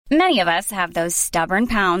Many of us have those stubborn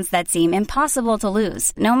pounds that seem impossible to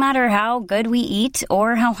lose, no matter how good we eat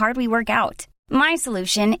or how hard we work out. My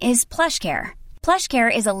solution is PlushCare.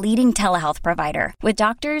 PlushCare is a leading telehealth provider with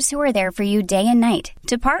doctors who are there for you day and night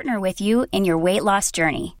to partner with you in your weight loss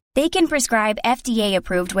journey. They can prescribe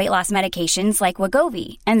FDA-approved weight loss medications like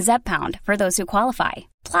Wegovy and Zepbound for those who qualify.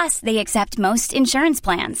 Plus, they accept most insurance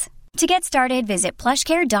plans. To get started, visit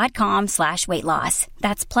plushcare.com/weightloss.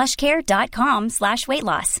 That's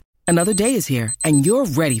plushcare.com/weightloss. Another day is here, and you're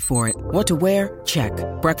ready for it. What to wear? Check.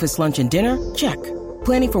 Breakfast, lunch, and dinner? Check.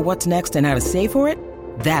 Planning for what's next and how to save for it?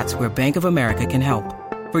 That's where Bank of America can help.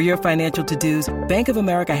 For your financial to-dos, Bank of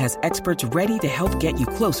America has experts ready to help get you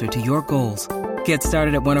closer to your goals. Get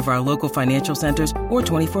started at one of our local financial centers or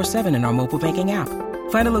 24/7 in our mobile banking app.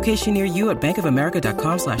 Find a location near you at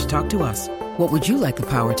bankofamerica.com/talktous. What would you like the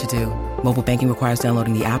power to do? Mobile banking requires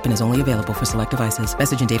downloading the app and is only available for select devices.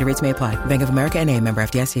 Message and data rates may apply. Bank of America N.A., member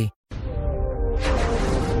FDIC.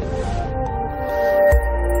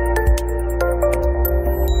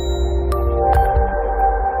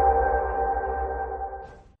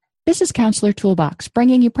 This is Counselor Toolbox,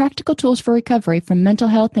 bringing you practical tools for recovery from mental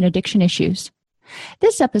health and addiction issues.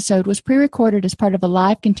 This episode was pre-recorded as part of a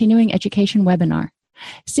live continuing education webinar.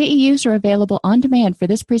 CEUs are available on demand for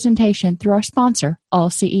this presentation through our sponsor, All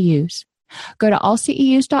CEUs. Go to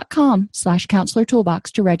allceus.com/Counselor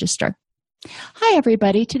Toolbox to register. Hi,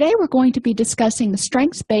 everybody. Today we're going to be discussing the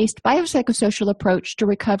strengths-based biopsychosocial approach to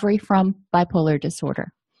recovery from bipolar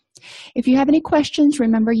disorder. If you have any questions,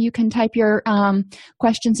 remember you can type your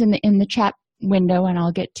questions in the chat window, and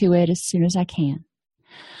I'll get to it as soon as I can.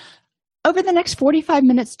 Over the next 45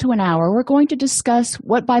 minutes to an hour, we're going to discuss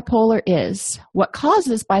what bipolar is, what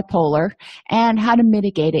causes bipolar, and how to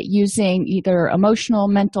mitigate it using either emotional,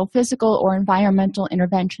 mental, physical, or environmental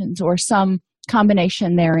interventions, or some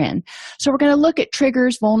combination therein. So we're going to look at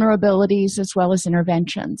triggers, vulnerabilities, as well as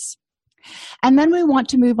interventions. And then we want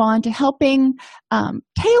to move on to helping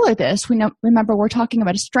tailor this. Remember, we're talking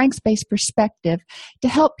about a strengths-based perspective to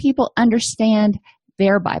help people understand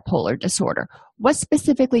their bipolar disorder. What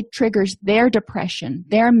specifically triggers their depression,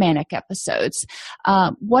 their manic episodes?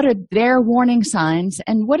 What are their warning signs,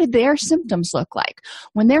 and what do their symptoms look like?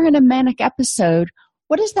 When they're in a manic episode,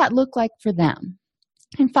 what does that look like for them?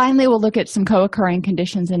 And finally, we'll look at some co-occurring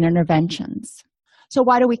conditions and interventions. So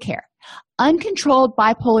why do we care? Uncontrolled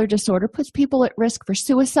bipolar disorder puts people at risk for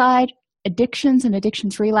suicide, addictions and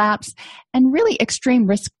addictions relapse, and really extreme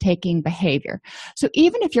risk-taking behavior. So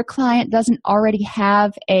even if your client doesn't already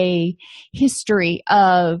have a history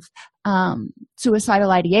of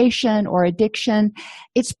suicidal ideation or addiction,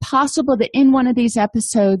 it's possible that in one of these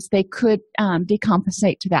episodes they could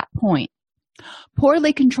decompensate to that point.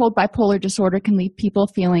 Poorly controlled bipolar disorder can leave people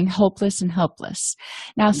feeling hopeless and helpless.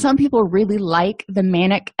 Now, some people really like the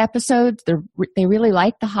manic episodes. They really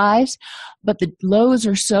like the highs, but the lows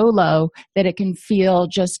are so low that it can feel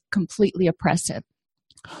just completely oppressive.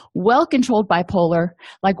 Well-controlled bipolar,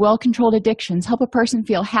 like well-controlled addictions, help a person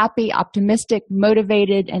feel happy, optimistic,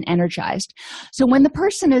 motivated, and energized. So when the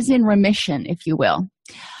person is in remission, if you will,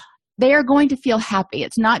 they are going to feel happy.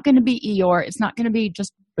 It's not going to be Eeyore. It's not going to be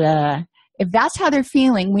just blah. If that's how they're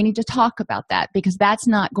feeling, we need to talk about that, because that's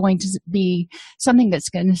not going to be something that's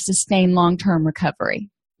going to sustain long-term recovery.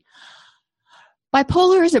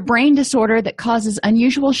 Bipolar is a brain disorder that causes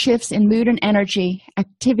unusual shifts in mood and energy,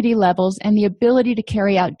 activity levels, and the ability to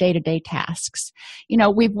carry out day-to-day tasks. You know,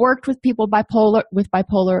 we've worked with people with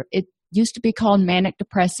bipolar. It used to be called manic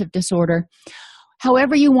depressive disorder.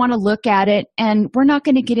 However you want to look at it, and we're not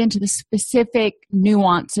going to get into the specific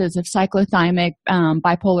nuances of cyclothymic,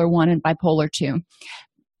 bipolar 1 and bipolar 2.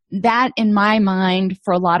 That, in my mind,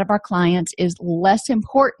 for a lot of our clients is less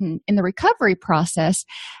important in the recovery process,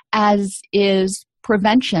 as is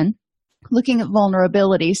prevention, looking at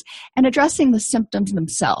vulnerabilities, and addressing the symptoms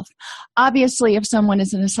themselves. Obviously, if someone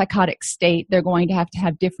is in a psychotic state, they're going to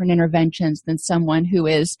have different interventions than someone who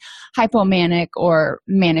is hypomanic or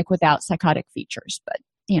manic without psychotic features. But,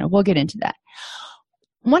 we'll get into that.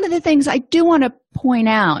 One of the things I do want to point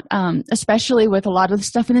out, especially with a lot of the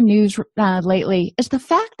stuff in the news lately, is the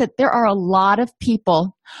fact that there are a lot of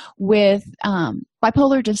people with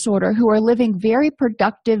bipolar disorder who are living very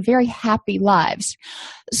productive, very happy lives.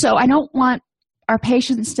 So I don't want our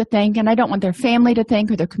patients to think, and I don't want their family to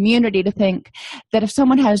think or their community to think, that if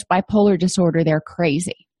someone has bipolar disorder, they're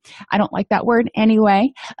crazy. I don't like that word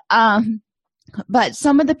anyway. But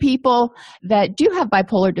some of the people that do have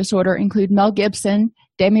bipolar disorder include Mel Gibson,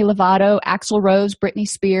 Demi Lovato, Axl Rose, Britney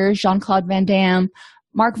Spears, Jean-Claude Van Damme,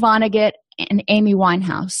 Mark Vonnegut, and Amy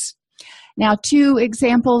Winehouse. Now, two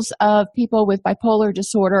examples of people with bipolar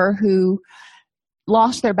disorder who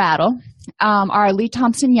lost their battle are Lee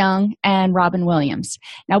Thompson Young and Robin Williams.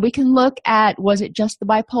 Now, we can look at, was it just the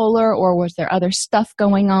bipolar or was there other stuff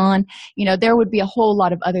going on? There would be a whole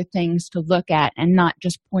lot of other things to look at and not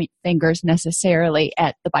just point fingers necessarily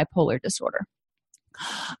at the bipolar disorder.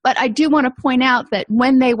 But I do want to point out that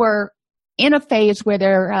when they were in a phase where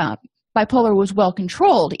their bipolar was well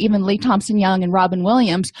controlled, even Lee Thompson Young and Robin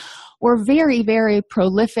Williams were very, very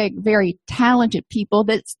prolific, very talented people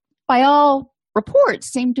that, by all reports,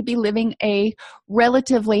 seemed to be living a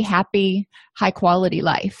relatively happy, high-quality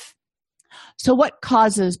life. So what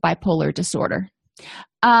causes bipolar disorder?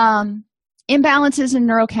 Imbalances in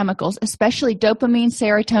neurochemicals, especially dopamine,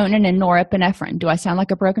 serotonin, and norepinephrine. Do I sound like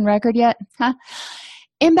a broken record yet?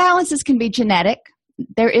 Imbalances can be genetic.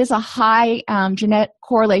 There is a high genetic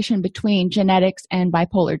correlation between genetics and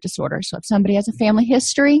bipolar disorder. So if somebody has a family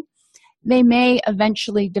history, they may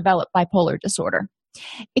eventually develop bipolar disorder.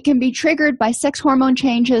 It can be triggered by sex hormone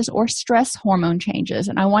changes or stress hormone changes.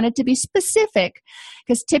 And I wanted to be specific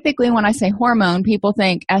because typically when I say hormone, people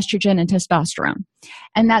think estrogen and testosterone.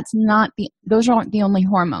 And those aren't the only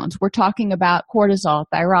hormones. We're talking about cortisol,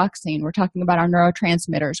 thyroxine. We're talking about our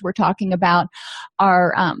neurotransmitters. We're talking about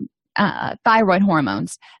our thyroid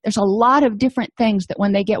hormones. There's a lot of different things that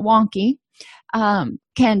when they get wonky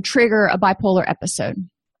can trigger a bipolar episode.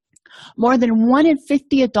 More than 1 in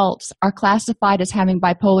 50 adults are classified as having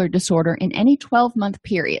bipolar disorder in any 12-month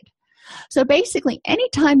period. So basically,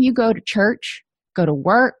 anytime you go to church, go to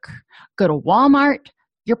work, go to Walmart,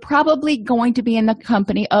 you're probably going to be in the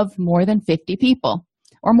company of more than 50 people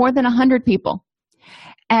or more than 100 people.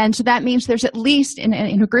 And so that means there's at least, in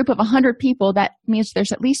a group of 100 people, that means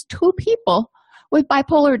there's at least 2 people with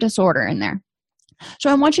bipolar disorder in there.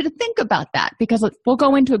 So I want you to think about that because we'll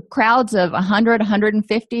go into crowds of 100,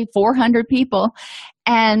 150, 400 people,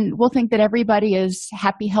 and we'll think that everybody is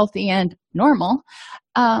happy, healthy, and normal.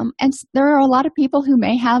 And there are a lot of people who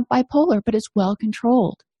may have bipolar, but it's well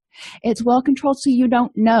controlled. It's well controlled so you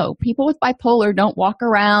don't know. People with bipolar don't walk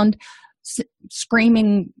around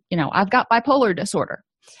screaming, I've got bipolar disorder.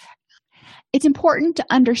 It's important to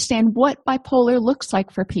understand what bipolar looks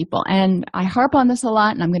like for people. And I harp on this a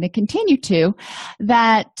lot, and I'm going to continue to,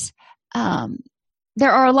 that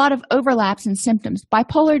there are a lot of overlaps in symptoms.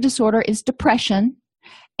 Bipolar disorder is depression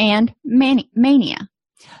and mania.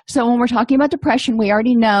 So when we're talking about depression, we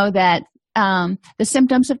already know that the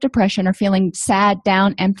symptoms of depression are feeling sad,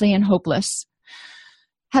 down, empty, and hopeless,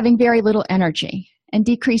 having very little energy, and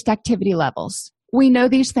decreased activity levels. We know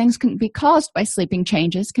these things can be caused by sleeping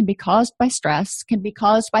changes, can be caused by stress, can be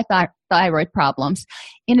caused by thyroid problems,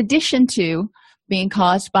 in addition to being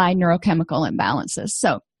caused by neurochemical imbalances.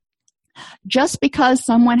 So just because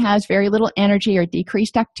someone has very little energy or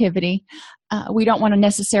decreased activity, we don't want to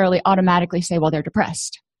necessarily automatically say, well, they're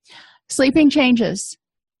depressed. Sleeping changes,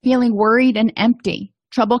 feeling worried and empty,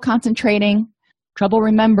 trouble concentrating, trouble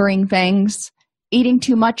remembering things, eating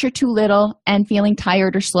too much or too little, and feeling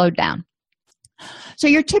tired or slowed down. So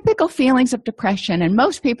your typical feelings of depression, and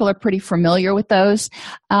most people are pretty familiar with those,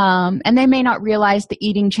 and they may not realize the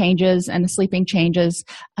eating changes and the sleeping changes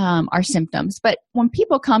are symptoms. But when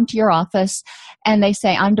people come to your office and they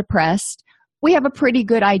say, I'm depressed, we have a pretty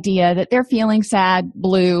good idea that they're feeling sad,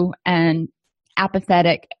 blue, and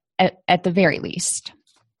apathetic at the very least.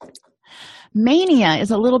 Mania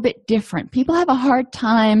is a little bit different. People have a hard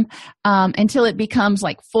time until it becomes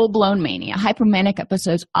like full-blown mania. Hypomanic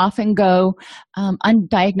episodes often go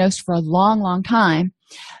undiagnosed for a long, long time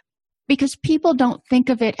because people don't think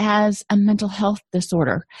of it as a mental health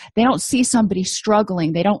disorder. They don't see somebody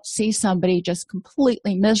struggling. They don't see somebody just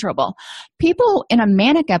completely miserable. People in a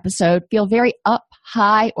manic episode feel very up,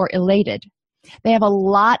 high, or elated. They have a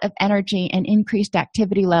lot of energy and increased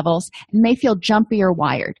activity levels and may feel jumpy or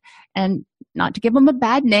wired. And not to give them a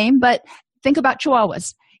bad name, but think about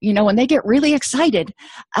chihuahuas. When they get really excited,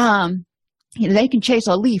 they can chase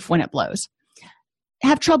a leaf when it blows.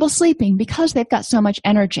 Have trouble sleeping because they've got so much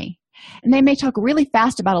energy. And they may talk really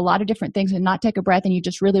fast about a lot of different things and not take a breath, and you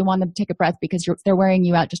just really want them to take a breath because they're wearing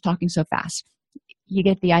you out just talking so fast. You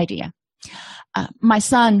get the idea. My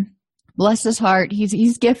son, bless his heart,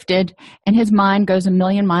 he's gifted, and his mind goes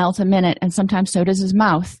 1,000,000 miles a minute, and sometimes so does his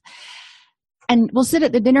mouth. And we'll sit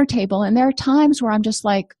at the dinner table, and there are times where I'm just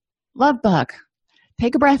like, love bug,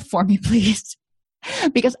 take a breath for me, please,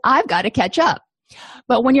 because I've got to catch up.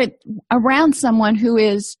 But when you're around someone who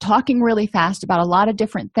is talking really fast about a lot of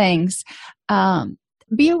different things,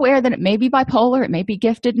 be aware that it may be bipolar, it may be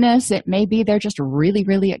giftedness, it may be they're just really,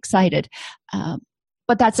 really excited.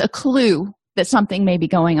 But that's a clue that something may be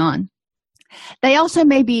going on. They also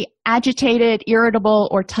may be agitated, irritable,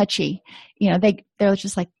 or touchy. they're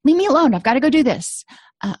just like, leave me alone. I've got to go do this.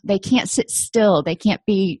 They can't sit still. They can't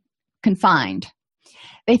be confined.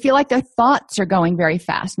 They feel like their thoughts are going very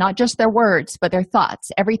fast, not just their words, but their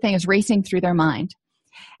thoughts. Everything is racing through their mind.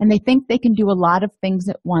 And they think they can do a lot of things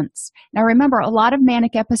at once. Now, remember, a lot of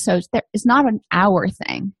manic episodes, there is not an hour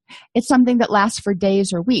thing. It's something that lasts for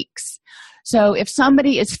days or weeks. So if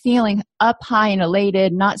somebody is feeling up high and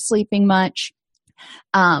elated, not sleeping much,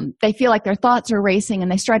 they feel like their thoughts are racing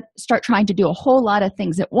and they start trying to do a whole lot of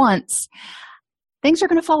things at once, things are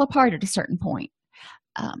going to fall apart at a certain point.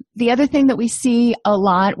 The other thing that we see a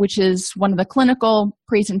lot, which is one of the clinical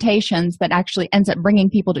presentations that actually ends up bringing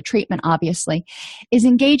people to treatment, obviously, is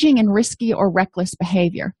engaging in risky or reckless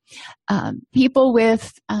behavior. People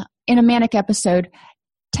in a manic episode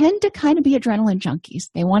tend to kind of be adrenaline junkies.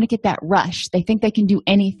 They want to get that rush. They think they can do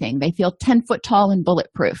anything. They feel 10 foot tall and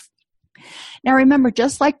bulletproof. Now, remember,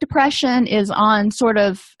 just like depression is on sort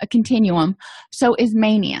of a continuum, so is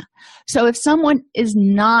mania. So if someone is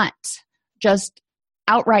not just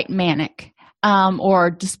outright manic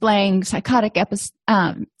or displaying psychotic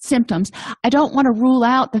symptoms, I don't want to rule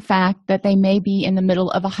out the fact that they may be in the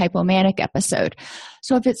middle of a hypomanic episode.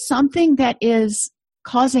 So if it's something that is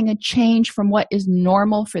causing a change from what is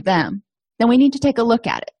normal for them, then we need to take a look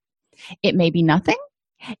at it. It may be nothing.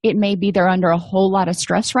 It may be they're under a whole lot of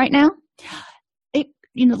stress right now.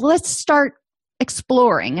 Let's start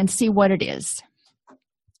exploring and see what it is.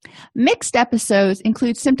 Mixed episodes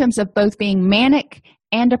include symptoms of both being manic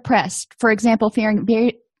and depressed. For example, feeling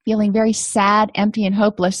very sad, empty, and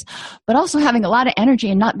hopeless, but also having a lot of energy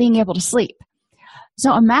and not being able to sleep.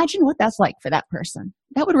 So imagine what that's like for that person.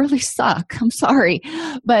 That would really suck. I'm sorry.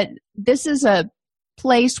 But this is a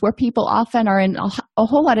place where people often are in a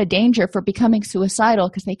whole lot of danger for becoming suicidal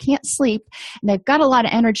because they can't sleep and they've got a lot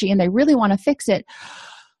of energy and they really want to fix it,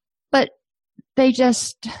 but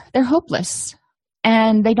they're hopeless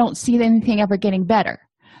and they don't see anything ever getting better.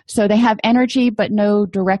 So they have energy but no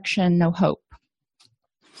direction, no hope.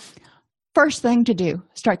 First thing to do,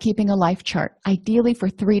 start keeping a life chart, ideally for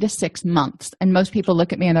 3 to 6 months. And most people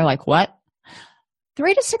look at me and they're like, what?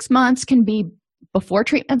 3 to 6 months can be before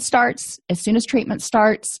treatment starts, as soon as treatment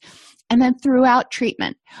starts, and then throughout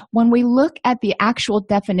treatment. When we look at the actual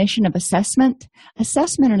definition of assessment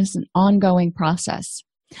is an ongoing process.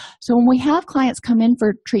 So when we have clients come in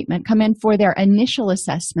for treatment, come in for their initial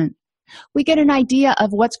assessment, we get an idea of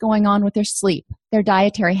what's going on with their sleep, their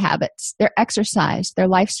dietary habits, their exercise, their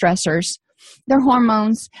life stressors, their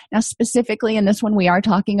hormones. Now, specifically in this one, we are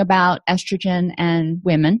talking about estrogen and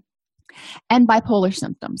women, and bipolar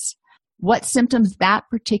symptoms. What symptoms that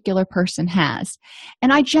particular person has.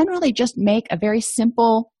 And I generally just make a very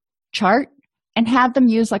simple chart and have them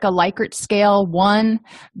use like a Likert scale, 1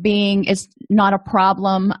 being is not a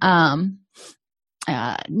problem at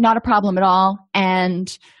all,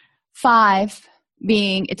 and 5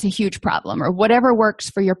 being it's a huge problem, or whatever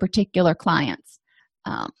works for your particular clients.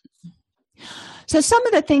 So some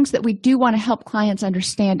of the things that we do want to help clients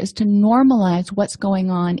understand is to normalize what's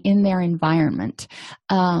going on in their environment.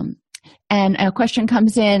 And a question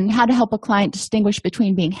comes in, how to help a client distinguish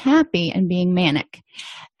between being happy and being manic.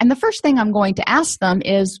 And the first thing I'm going to ask them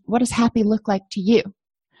is, what does happy look like to you?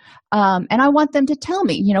 And I want them to tell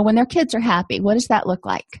me, when their kids are happy, what does that look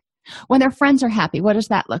like? When their friends are happy, what does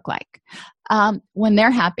that look like? When they're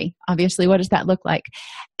happy, obviously, what does that look like?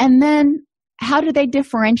 And then how do they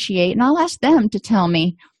differentiate? And I'll ask them to tell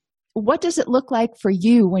me, what does it look like for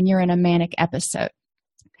you when you're in a manic episode?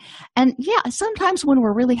 And yeah, sometimes when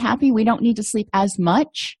we're really happy, we don't need to sleep as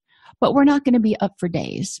much, but we're not going to be up for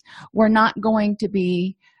days. We're not going to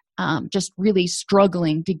be just really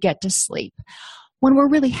struggling to get to sleep. When we're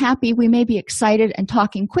really happy, we may be excited and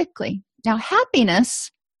talking quickly. Now,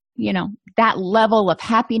 happiness, that level of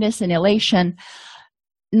happiness and elation,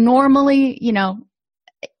 normally,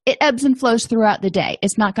 it ebbs and flows throughout the day.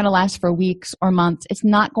 It's not going to last for weeks or months. It's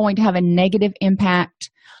not going to have a negative impact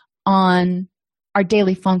on our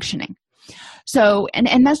daily functioning. So,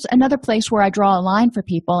 and that's another place where I draw a line for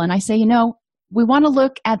people. And I say, we want to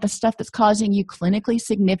look at the stuff that's causing you clinically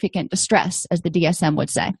significant distress, as the DSM would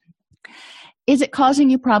say. Is it causing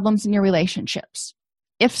you problems in your relationships?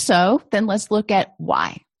 If so, then let's look at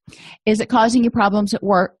why. Is it causing you problems at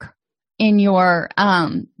work, in your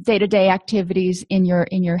day-to-day activities, in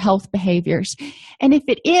your health behaviors? And if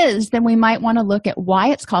it is, then we might want to look at why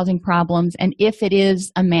it's causing problems and if it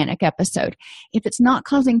is a manic episode. If it's not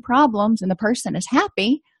causing problems and the person is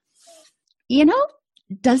happy,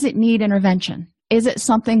 does it need intervention? Is it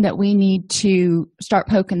something that we need to start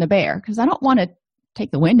poking the bear? Because I don't want to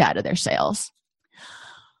take the wind out of their sails.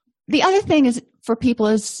 The other thing is for people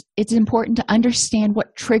is it's important to understand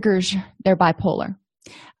what triggers their bipolar.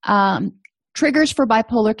 Triggers for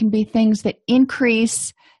bipolar can be things that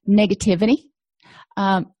increase negativity,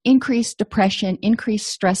 increase depression, increase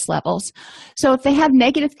stress levels. So if they have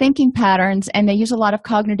negative thinking patterns and they use a lot of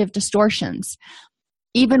cognitive distortions,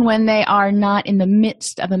 even when they are not in the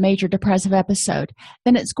midst of a major depressive episode,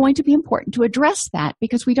 then it's going to be important to address that,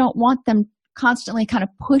 because we don't want them constantly kind of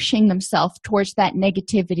pushing themselves towards that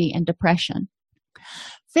negativity and depression.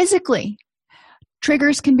 Physically,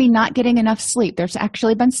 triggers can be not getting enough sleep. There's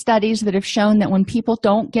actually been studies that have shown that when people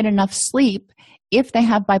don't get enough sleep, if they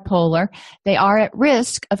have bipolar, they are at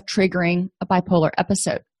risk of triggering a bipolar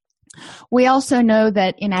episode. We also know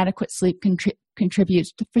that inadequate sleep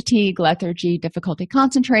contributes to fatigue, lethargy, difficulty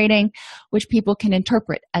concentrating, which people can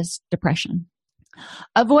interpret as depression.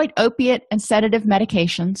 Avoid opiate and sedative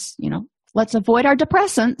medications. Let's avoid our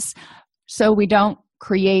depressants so we don't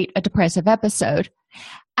create a depressive episode.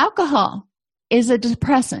 Alcohol is a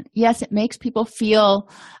depressant. Yes, it makes people feel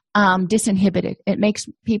disinhibited. It makes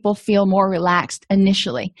people feel more relaxed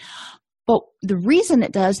initially. But the reason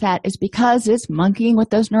it does that is because it's monkeying with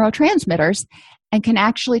those neurotransmitters and can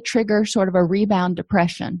actually trigger sort of a rebound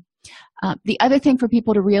depression. The other thing for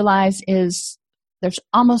people to realize is there's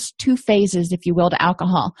almost two phases, if you will, to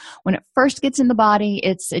alcohol. When it first gets in the body,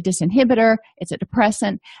 it's a disinhibitor, it's a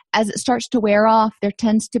depressant. As it starts to wear off, there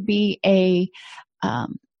tends to be a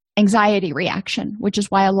anxiety reaction, which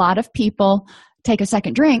is why a lot of people take a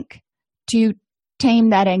second drink to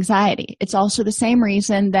tame that anxiety. It's also the same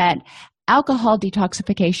reason that alcohol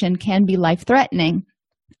detoxification can be life-threatening,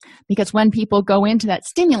 because when people go into that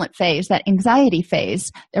stimulant phase, that anxiety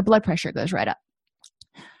phase, their blood pressure goes right up.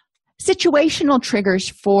 Situational triggers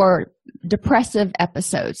for depressive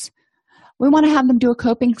episodes. We want to have them do a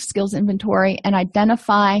coping skills inventory and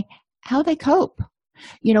identify how they cope.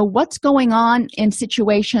 What's going on in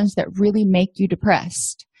situations that really make you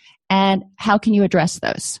depressed, and how can you address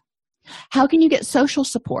those? How can you get social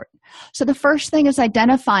support? So the first thing is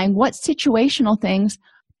identifying what situational things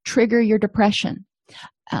trigger your depression.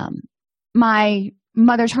 My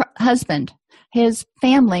mother's husband, his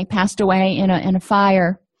family passed away in a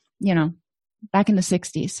fire, back in the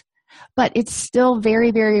 60s. But it's still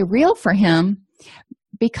very, very real for him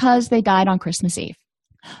because they died on Christmas Eve.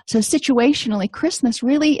 So situationally, Christmas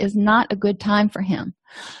really is not a good time for him.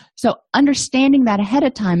 So understanding that ahead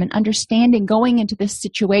of time and understanding going into this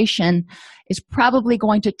situation is probably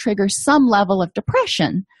going to trigger some level of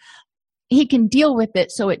depression. He can deal with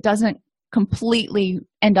it so it doesn't completely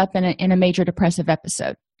end up in a major depressive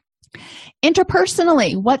episode.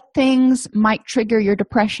 Interpersonally, what things might trigger your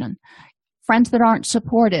depression? Friends that aren't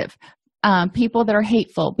supportive, people that are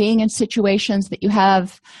hateful, being in situations that you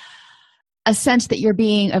have a sense that you're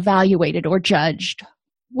being evaluated or judged.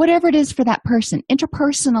 Whatever it is for that person,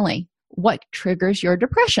 interpersonally, what triggers your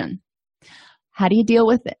depression? How do you deal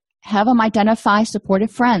with it? Have them identify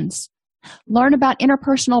supportive friends. Learn about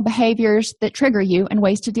interpersonal behaviors that trigger you and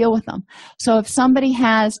ways to deal with them. So if somebody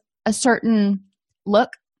has a certain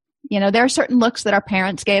look, there are certain looks that our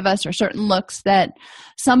parents gave us, or certain looks that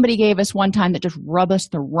somebody gave us one time that just rub us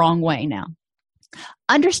the wrong way now.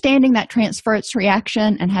 Understanding that transference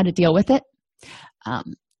reaction and how to deal with it.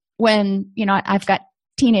 When, I've got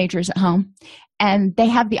teenagers at home and they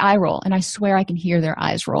have the eye roll, and I swear I can hear their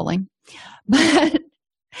eyes rolling. But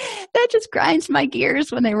that just grinds my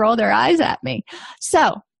gears when they roll their eyes at me.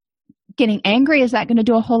 So getting angry, is that going to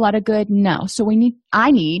do a whole lot of good? No. So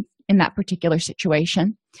I need, in that particular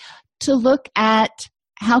situation, to look at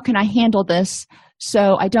how can I handle this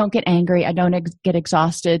so I don't get angry, I don't get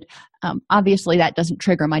exhausted. Obviously, that doesn't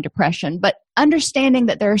trigger my depression, but understanding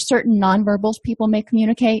that there are certain nonverbals people may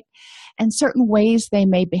communicate and certain ways they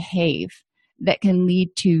may behave that can lead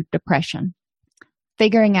to depression.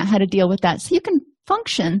 Figuring out how to deal with that so you can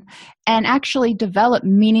function and actually develop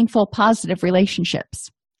meaningful, positive relationships.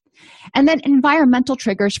 And then environmental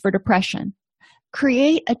triggers for depression.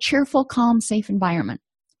 Create a cheerful, calm, safe environment.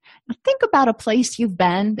 Now think about a place you've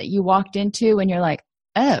been that you walked into and you're like,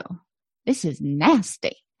 oh, this is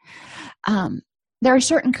nasty. There are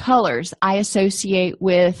certain colors I associate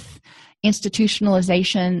with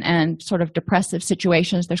institutionalization and sort of depressive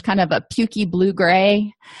situations. There's kind of a pukey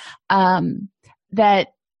blue-gray that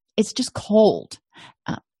it's just cold.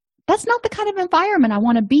 That's not the kind of environment I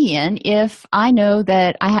want to be in if I know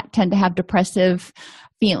that I tend to have depressive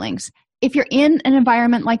feelings. If you're in an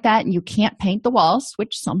environment like that and you can't paint the walls,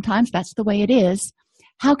 which sometimes that's the way it is,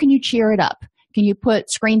 how can you cheer it up? Can you put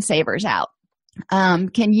screensavers out?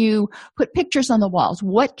 Can you put pictures on the walls?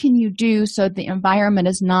 What can you do so the environment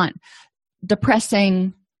is not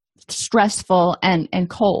depressing, stressful, and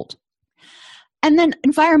cold? And then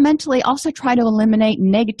environmentally, also try to eliminate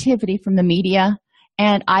negativity from the media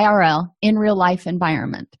and IRL, in real life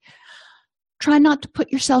environment. Try not to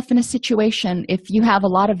put yourself in a situation if you have a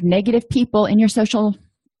lot of negative people in your social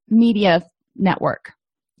media network.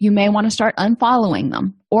 You may want to start unfollowing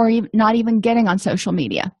them or not even getting on social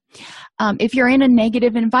media. If you're in a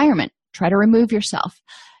negative environment, try to remove yourself.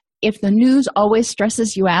 If the news always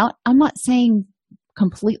stresses you out, I'm not saying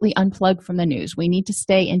completely unplug from the news. We need to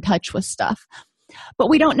stay in touch with stuff. But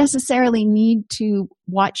we don't necessarily need to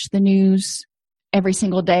watch the news every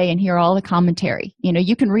single day and hear all the commentary.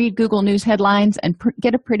 You can read Google News headlines and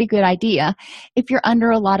get a pretty good idea. If you're under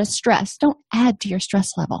a lot of stress, don't add to your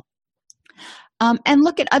stress level. And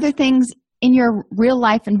look at other things in your real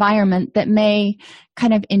life environment that may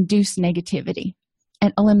kind of induce negativity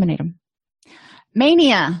and eliminate them.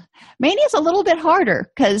 Mania. Mania is a little bit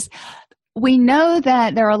harder because we know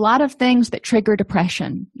that there are a lot of things that trigger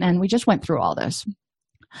depression, and we just went through all those.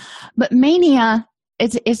 But mania,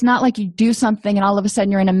 it's not like you do something and all of a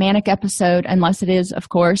sudden you're in a manic episode, unless it is, of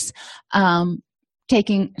course,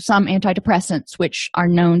 taking some antidepressants, which are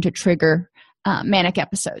known to trigger manic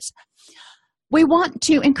episodes. We want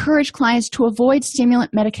to encourage clients to avoid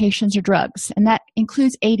stimulant medications or drugs, and that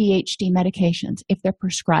includes ADHD medications. If they're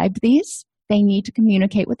prescribed these, they need to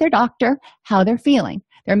communicate with their doctor how they're feeling.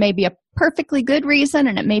 There may be a perfectly good reason,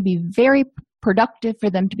 and it may be very productive for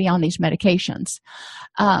them to be on these medications.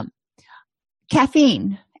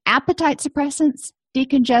 Caffeine, appetite suppressants,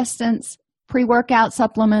 decongestants, pre-workout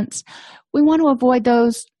supplements. We want to avoid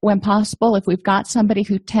those when possible. If we've got somebody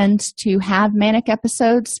who tends to have manic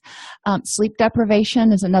episodes, sleep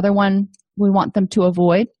deprivation is another one we want them to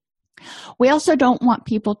avoid. We also don't want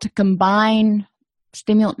people to combine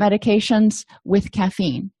stimulant medications with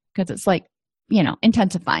caffeine because it's like,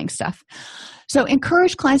 intensifying stuff. So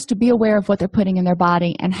encourage clients to be aware of what they're putting in their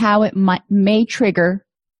body and how it may trigger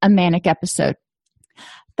a manic episode.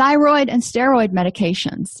 Thyroid and steroid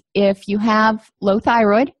medications. If you have low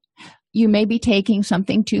thyroid, you may be taking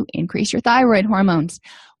something to increase your thyroid hormones,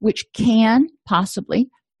 which can possibly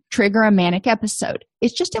trigger a manic episode.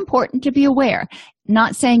 It's just important to be aware.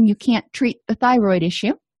 Not saying you can't treat the thyroid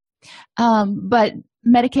issue, but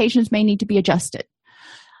medications may need to be adjusted.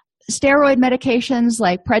 Steroid medications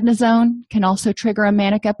like prednisone can also trigger a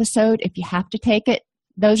manic episode if you have to take it.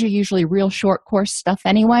 Those are usually real short course stuff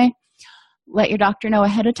anyway. Let your doctor know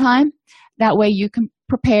ahead of time. That way you can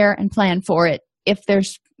prepare and plan for it if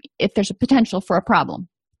there's a potential for a problem.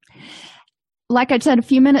 Like I said a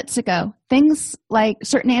few minutes ago, things like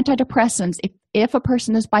certain antidepressants, if a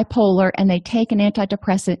person is bipolar and they take an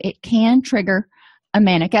antidepressant, it can trigger a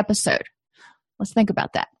manic episode. Let's think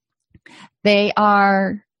about that. They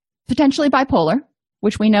are potentially bipolar,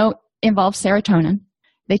 which we know involves serotonin.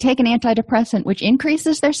 They take an antidepressant, which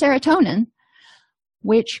increases their serotonin,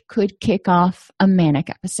 which could kick off a manic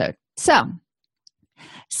episode. So,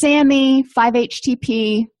 SAMe,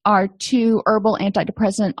 5-HTP are two herbal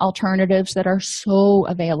antidepressant alternatives that are so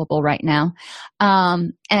available right now.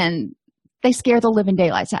 And they scare the living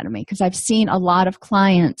daylights out of me because I've seen a lot of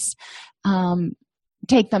clients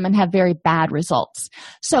take them and have very bad results.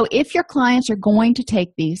 So if your clients are going to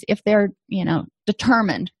take these, if they're,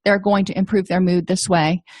 determined they're going to improve their mood this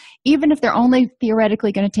way, even if they're only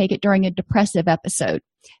theoretically going to take it during a depressive episode,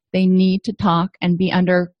 they need to talk and be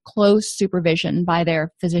under close supervision by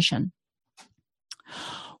their physician.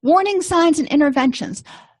 Warning signs and interventions.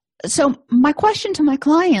 So my question to my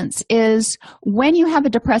clients is, when you have a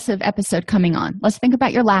depressive episode coming on, let's think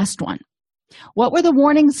about your last one. What were the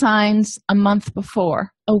warning signs a month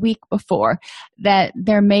before, a week before, that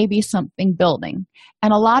there may be something building?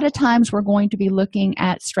 And a lot of times we're going to be looking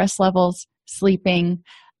at stress levels, sleeping,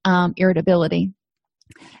 irritability.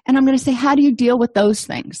 And I'm going to say, how do you deal with those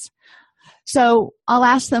things? So I'll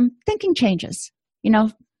ask them, thinking changes.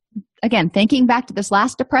 Again, thinking back to this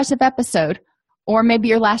last depressive episode, or maybe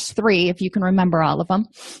your last three, if you can remember all of them.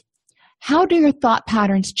 How do your thought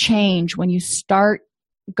patterns change when you start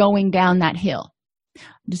going down that hill?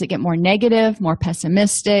 Does it get more negative, more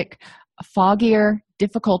pessimistic, foggier,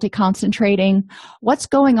 difficulty concentrating? What's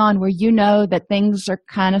going on where you know that things are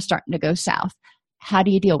kind of starting to go south? How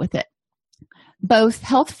do you deal with it? Both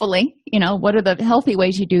healthfully, what are the healthy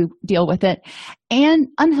ways you do deal with it, and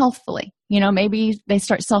unhealthfully, maybe they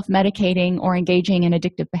start self-medicating or engaging in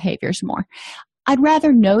addictive behaviors more. I'd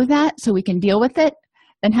rather know that so we can deal with it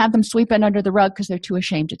than have them sweep it under the rug because they're too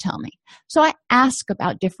ashamed to tell me. So I ask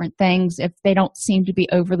about different things if they don't seem to be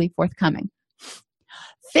overly forthcoming.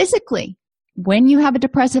 Physically, when you have a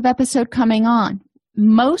depressive episode coming on,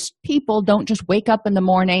 most people don't just wake up in the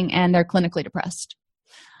morning and they're clinically depressed.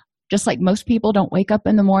 Just like most people don't wake up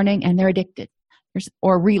in the morning and they're addicted.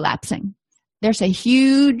 or relapsing. There's a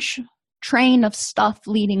huge train of stuff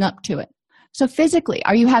leading up to it. So physically,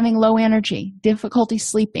 are you having low energy, difficulty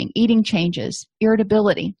sleeping, eating changes,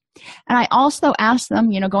 irritability? And I also ask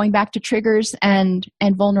them, going back to triggers and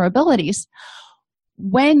vulnerabilities,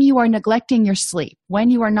 when you are neglecting your sleep, when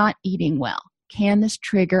you are not eating well, can this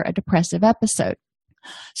trigger a depressive episode?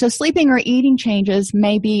 So sleeping or eating changes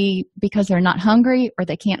may be because they're not hungry or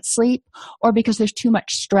they can't sleep, or because there's too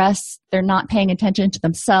much stress. They're not paying attention to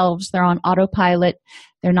themselves. They're on autopilot.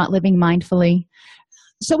 They're not living mindfully.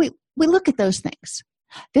 So we look at those things.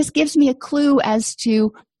 This gives me a clue as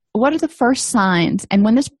to what are the first signs. And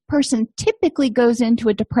when this person typically goes into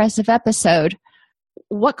a depressive episode,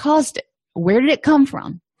 what caused it? Where did it come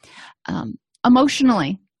from?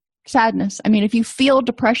 Emotionally, sadness. If you feel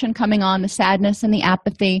depression coming on, the sadness and the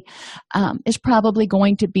apathy is probably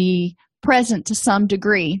going to be present to some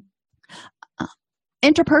degree.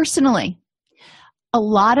 Interpersonally, a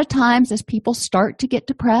lot of times as people start to get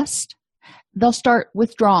depressed, they'll start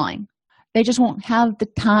withdrawing. They just won't have the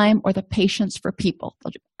time or the patience for people.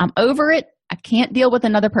 I'm over it. I can't deal with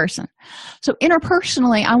another person. So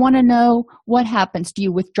interpersonally, I want to know what happens. Do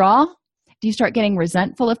you withdraw? Do you start getting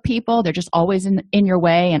resentful of people? They're just always in your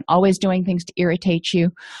way and always doing things to irritate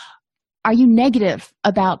you. Are you negative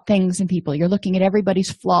about things and people? You're looking at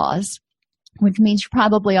everybody's flaws, which means you're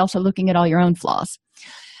probably also looking at all your own flaws.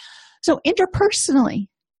 So interpersonally,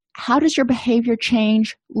 how does your behavior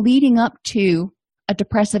change leading up to a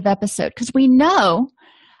depressive episode? Because we know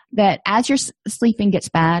that as your sleeping gets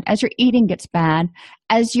bad, as your eating gets bad,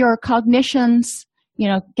 as your cognitions,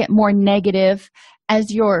 get more negative,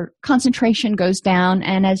 as your concentration goes down,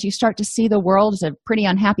 and as you start to see the world as a pretty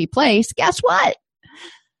unhappy place, guess what?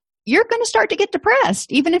 You're going to start to get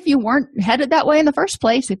depressed. Even if you weren't headed that way in the first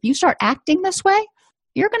place, if you start acting this way,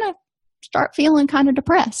 you're going to start feeling kind of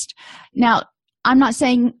depressed. Now, I'm not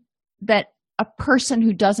saying that a person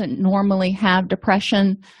who doesn't normally have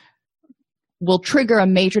depression will trigger a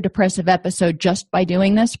major depressive episode just by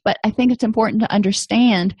doing this, but I think it's important to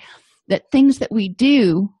understand that things that we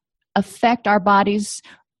do affect our body's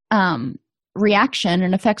reaction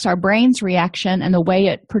and affects our brain's reaction and the way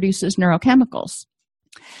it produces neurochemicals.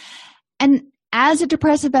 And as a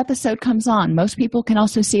depressive episode comes on, most people can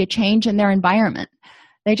also see a change in their environment.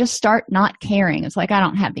 They just start not caring. It's like, I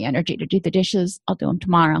don't have the energy to do the dishes. I'll do them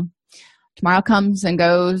tomorrow. Tomorrow comes and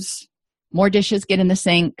goes. More dishes get in the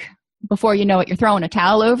sink. Before you know it, you're throwing a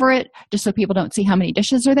towel over it just so people don't see how many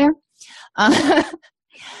dishes are there.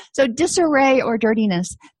 So disarray or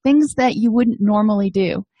dirtiness, things that you wouldn't normally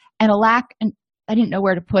do, and a lack, and I didn't know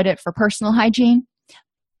where to put it for personal hygiene,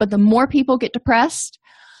 but the more people get depressed,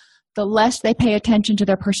 the less they pay attention to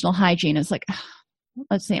their personal hygiene. It's like,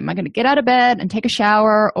 let's see, am I going to get out of bed and take a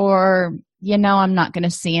shower, or, I'm not going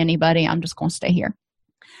to see anybody. I'm just going to stay here.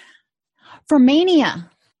 For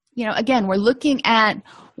mania, again, we're looking at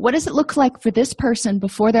what does it look like for this person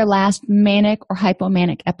before their last manic or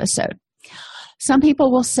hypomanic episode. Some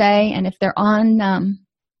people will say, and if they're on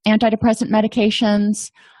antidepressant medications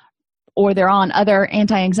or they're on other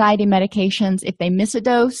anti-anxiety medications, if they miss a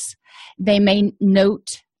dose, they may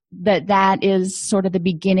note that that is sort of the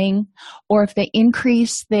beginning. Or if they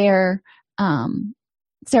increase their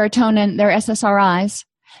serotonin, their SSRIs,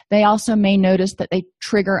 they also may notice that they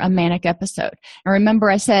trigger a manic episode. And remember,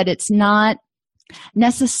 I said it's not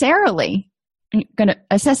necessarily going to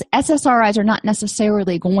SSRIs are not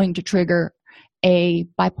necessarily going to trigger a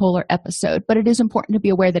bipolar episode, but it is important to be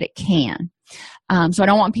aware that it can. So I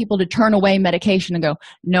don't want people to turn away medication and go,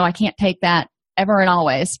 no, I can't take that ever and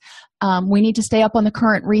always. We need to stay up on the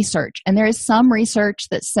current research. And there is some research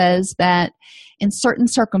that says that in certain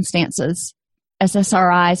circumstances,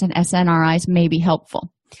 SSRIs and SNRIs may be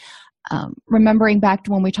helpful. Remembering back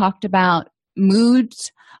to when we talked about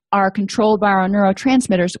moods are controlled by our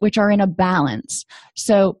neurotransmitters, which are in a balance.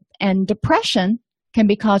 So, and depression can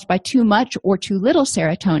be caused by too much or too little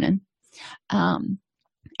serotonin.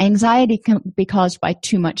 Anxiety can be caused by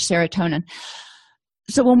too much serotonin.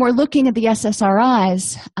 So when we're looking at the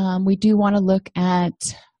SSRIs, we do want to look at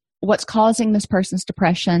what's causing this person's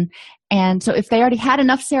depression. And so if they already had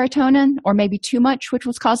enough serotonin or maybe too much, which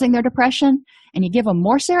was causing their depression, and you give them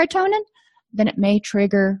more serotonin, then it may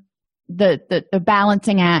trigger the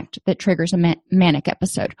balancing act that triggers a manic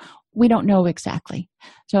episode. We don't know exactly.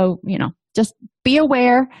 So, just be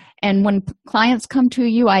aware. And when clients come to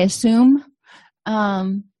you, I assume,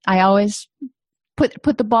 I always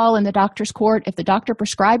put the ball in the doctor's court. If the doctor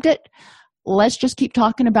prescribed it, let's just keep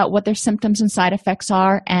talking about what their symptoms and side effects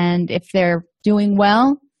are. And if they're doing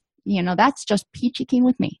well, that's just peachy keen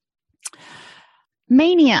with me.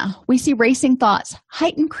 Mania, we see racing thoughts,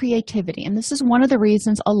 heightened creativity. And this is one of the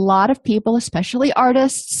reasons a lot of people, especially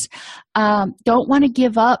artists, don't want to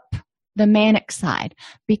give up the manic side,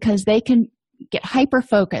 because they can get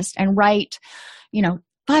hyper-focused and write,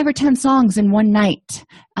 5 or 10 songs in one night.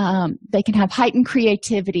 They can have heightened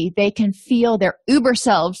creativity. They can feel their uber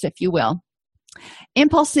selves, if you will.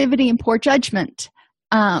 Impulsivity and poor judgment,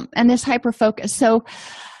 and this hyper-focus. So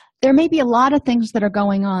there may be a lot of things that are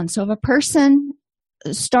going on. So if a person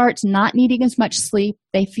starts not needing as much sleep,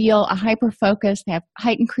 they feel a hyper-focus, they have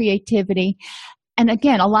heightened creativity. And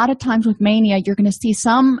again, a lot of times with mania, you're going to see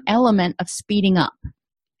some element of speeding up.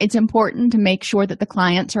 It's important to make sure that the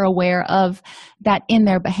clients are aware of that in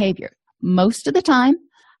their behavior. Most of the time,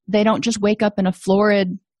 they don't just wake up in a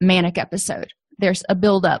florid manic episode. There's a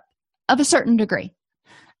buildup of a certain degree.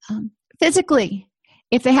 Physically,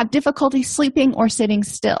 if they have difficulty sleeping or sitting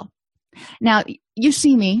still. Now, you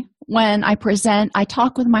see me when I present, I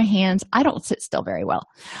talk with my hands. I don't sit still very well.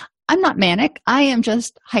 I'm not manic. I am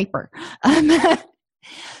just hyper.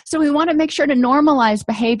 So we want to make sure to normalize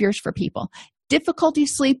behaviors for people. Difficulty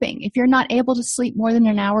sleeping. If you're not able to sleep more than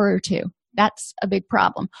an hour or two, that's a big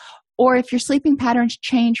problem. Or if your sleeping patterns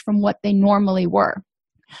change from what they normally were.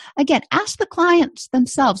 Again, ask the clients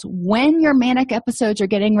themselves, when your manic episodes are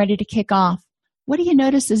getting ready to kick off, what do you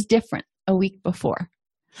notice is different a week before?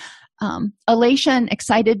 Elation,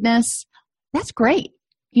 excitedness, that's great.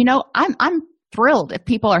 I'm thrilled if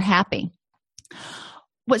people are happy.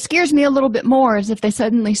 What scares me a little bit more is if they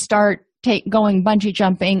suddenly start going bungee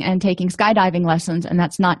jumping and taking skydiving lessons, and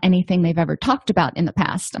that's not anything they've ever talked about in the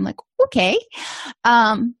past. I'm like, okay,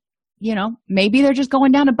 maybe they're just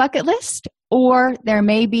going down a bucket list, or there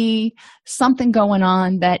may be something going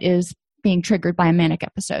on that is being triggered by a manic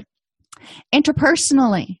episode.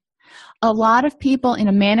 Interpersonally, a lot of people in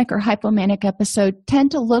a manic or hypomanic episode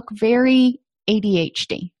tend to look very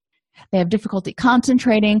ADHD. They have difficulty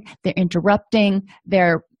concentrating, they're interrupting,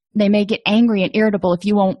 they may get angry and irritable if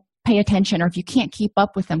you won't pay attention or if you can't keep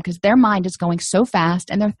up with them, because their mind is going so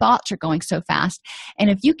fast and their thoughts are going so fast.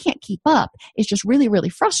 And if you can't keep up, it's just really, really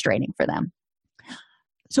frustrating for them.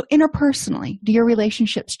 So interpersonally, do your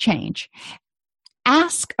relationships change?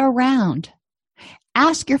 Ask around.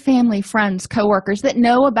 Ask your family, friends, coworkers that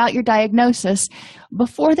know about your diagnosis.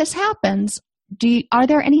 Before this happens, are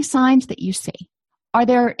there any signs that you see? Is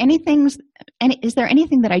there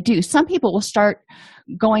anything that I do? Some people will start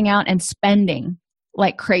going out and spending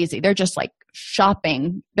like crazy. They're just like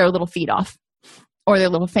shopping their little feet off, or their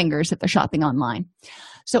little fingers if they're shopping online.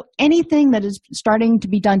 So anything that is starting to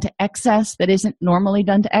be done to excess that isn't normally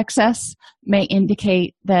done to excess may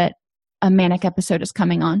indicate that a manic episode is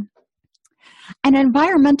coming on. And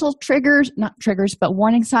environmental but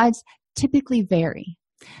warning signs typically vary.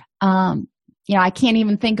 I can't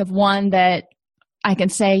even think of one that I can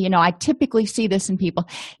say, I typically see this in people.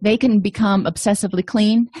 They can become obsessively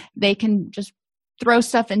clean. They can just throw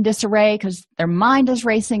stuff in disarray because their mind is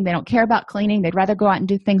racing. They don't care about cleaning. They'd rather go out and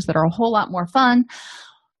do things that are a whole lot more fun.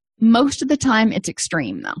 Most of the time, it's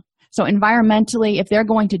extreme, though. So environmentally, if they're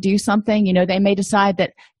going to do something, they may decide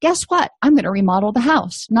that, guess what? I'm going to remodel the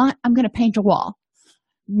house, not I'm going to paint a wall.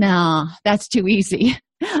 Nah, that's too easy.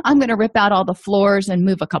 I'm going to rip out all the floors and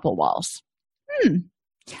move a couple walls.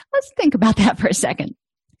 Let's think about that for a second.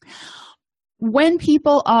 When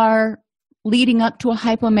people are leading up to a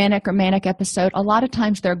hypomanic or manic episode, a lot of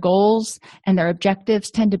times their goals and their objectives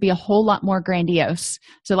tend to be a whole lot more grandiose.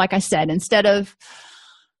 So like I said, instead of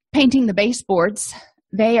painting the baseboards,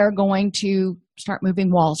 they are going to start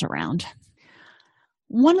moving walls around.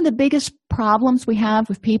 One of the biggest problems we have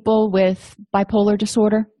with people with bipolar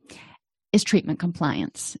disorder is treatment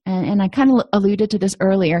compliance. And I kind of alluded to this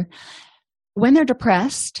earlier. When they're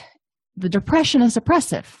depressed, the depression is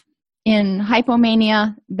oppressive. In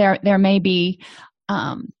hypomania, there may be,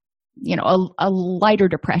 a lighter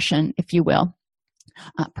depression, if you will,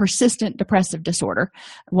 persistent depressive disorder,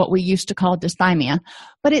 what we used to call dysthymia,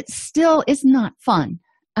 but it still is not fun.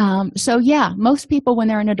 Most people, when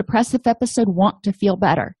they're in a depressive episode, want to feel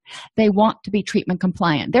better. They want to be treatment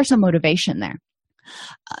compliant. There's a motivation there.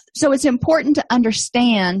 So it's important to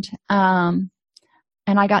understand, and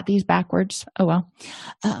I got these backwards. Oh, well.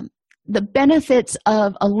 The benefits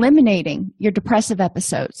of eliminating your depressive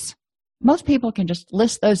episodes. Most people can just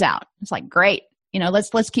list those out. It's like, great,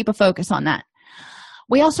 let's keep a focus on that.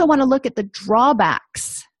 We also want to look at the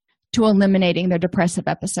drawbacks to eliminating their depressive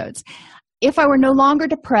episodes. If I were no longer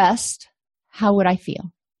depressed, how would I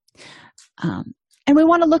feel? And we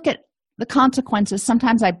want to look at the consequences.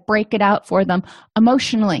 Sometimes I break it out for them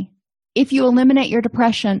emotionally. If you eliminate your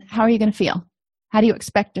depression, how are you going to feel? How do you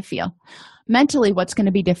expect to feel? Mentally, what's going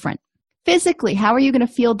to be different? Physically, how are you going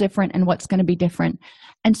to feel different and what's going to be different?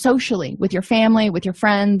 And socially, with your family, with your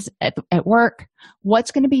friends, at work,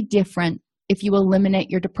 what's going to be different if you eliminate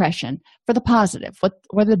your depression for the positive? What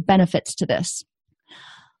are the benefits to this?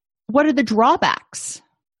 What are the drawbacks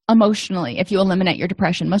emotionally if you eliminate your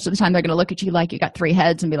depression? Most of the time, they're going to look at you like you got 3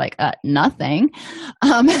 heads and be like, nothing.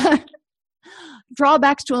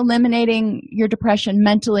 Drawbacks to eliminating your depression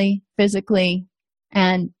mentally, physically,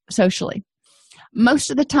 and socially.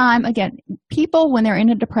 Most of the time, again, people, when they're in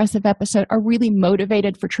a depressive episode, are really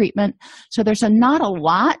motivated for treatment. So there's not a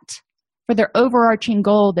lot for their overarching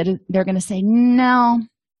goal that they're going to say, no,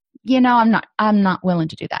 I'm not willing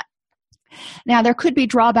to do that. Now, there could be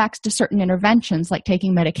drawbacks to certain interventions like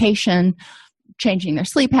taking medication, changing their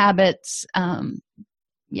sleep habits,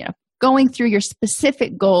 going through your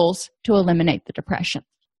specific goals to eliminate the depression.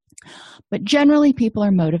 But generally, people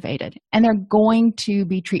are motivated and they're going to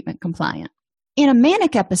be treatment compliant. In a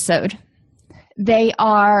manic episode, they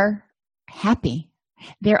are happy,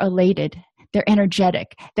 they're elated, they're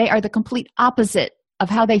energetic. They are the complete opposite of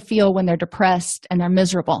how they feel when they're depressed and they're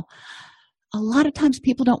miserable. A lot of times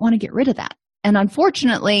people don't want to get rid of that. And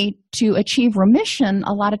unfortunately, to achieve remission,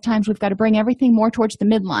 a lot of times we've got to bring everything more towards the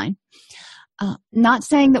midline. Not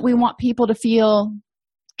saying that we want people to feel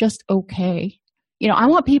just okay. I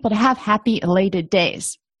want people to have happy, elated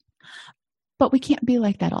days. But we can't be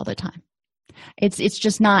like that all the time.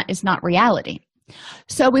 It's not reality.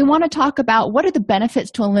 So we want to talk about what are the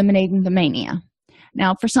benefits to eliminating the mania.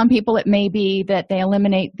 Now, for some people, it may be that they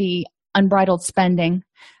eliminate the unbridled spending.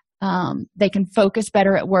 They can focus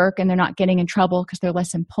better at work and they're not getting in trouble because they're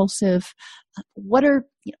less impulsive. What are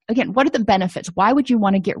the benefits? Why would you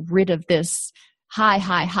want to get rid of this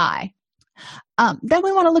high? Then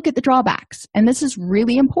we want to look at the drawbacks. And this is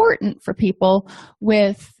really important for people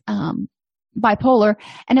with bipolar.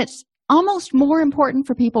 And it's almost more important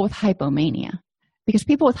for people with hypomania, because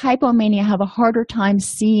people with hypomania have a harder time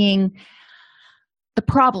seeing the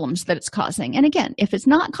problems that it's causing. And again, if it's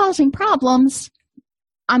not causing problems,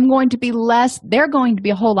 they're going to be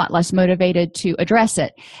a whole lot less motivated to address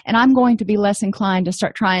it. And I'm going to be less inclined to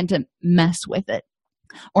start trying to mess with it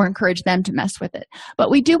or encourage them to mess with it.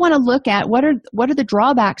 But we do want to look at what are the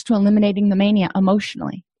drawbacks to eliminating the mania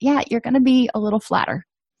emotionally. Yeah, you're going to be a little flatter.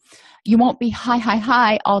 You won't be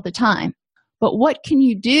high all the time. But what can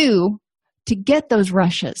you do to get those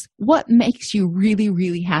rushes? What makes you really,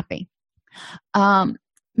 really happy?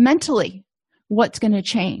 Mentally, what's going to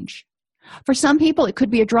change? For some people, it could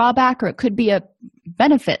be a drawback or it could be a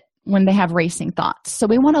benefit when they have racing thoughts. So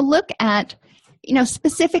we want to look at,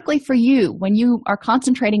 specifically for you, when you are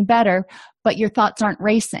concentrating better, but your thoughts aren't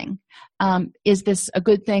racing. Is this a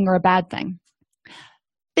good thing or a bad thing?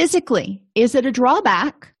 Physically, is it a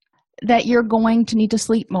drawback that you're going to need to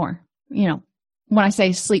sleep more? When I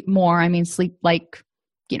say sleep more, I mean sleep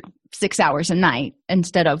 6 hours a night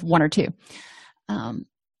instead of 1 or 2.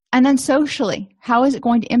 And then socially, how is it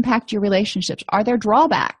going to impact your relationships? Are there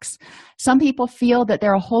drawbacks? Some people feel that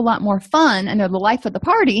they're a whole lot more fun and they're the life of the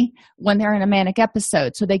party when they're in a manic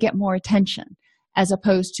episode, so they get more attention as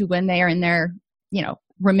opposed to when they are in their,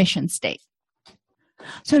 remission state.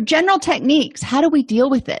 So general techniques, how do we deal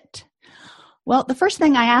with it? Well, the first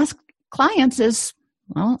thing I ask clients is,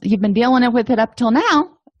 you've been dealing with it up till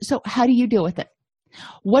now, so how do you deal with it?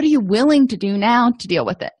 What are you willing to do now to deal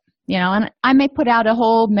with it? And I may put out a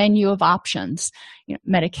whole menu of options,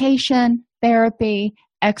 medication, therapy,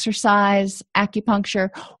 exercise, acupuncture.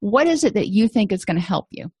 What is it that you think is going to help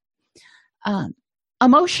you?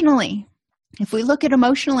 Emotionally, if we look at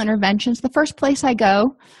emotional interventions, the first place I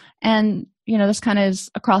go, and this kind of is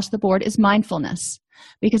across the board, is mindfulness,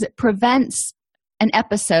 because it prevents an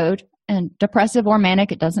episode, and depressive or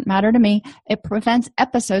manic, it doesn't matter to me, it prevents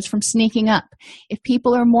episodes from sneaking up. If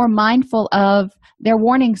people are more mindful of their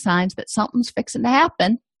warning signs that something's fixing to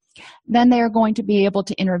happen, then they are going to be able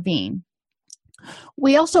to intervene.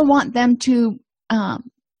 We also want them to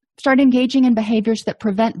start engaging in behaviors that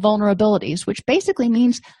prevent vulnerabilities, which basically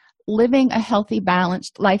means living a healthy,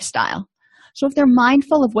 balanced lifestyle. So if they're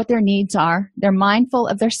mindful of what their needs are, they're mindful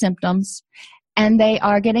of their symptoms, and they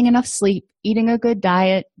are getting enough sleep, eating a good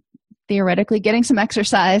diet, theoretically getting some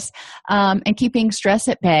exercise, and keeping stress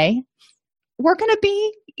at bay, we're going to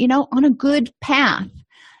be, on a good path.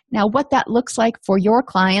 Now, what that looks like for your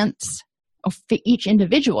clients, or for each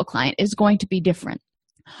individual client, is going to be different.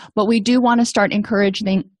 But we do want to start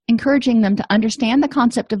encouraging them to understand the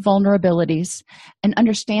concept of vulnerabilities and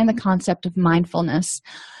understand the concept of mindfulness,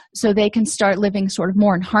 so they can start living sort of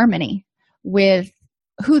more in harmony with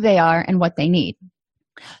who they are and what they need.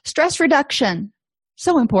 Stress reduction,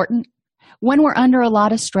 so important. When we're under a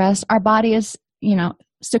lot of stress, our body is,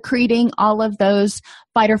 secreting all of those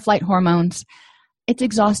fight or flight hormones. It's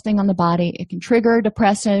exhausting on the body. It can trigger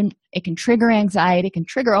depression. It can trigger anxiety. It can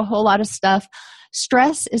trigger a whole lot of stuff.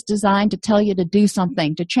 Stress is designed to tell you to do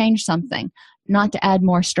something, to change something, not to add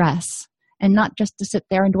more stress, and not just to sit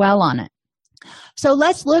there and dwell on it. So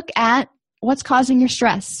let's look at what's causing your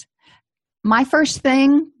stress. My first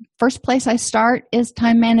place I start is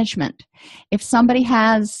time management. If somebody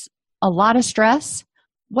has a lot of stress,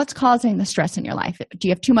 what's causing the stress in your life? Do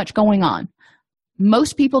you have too much going on?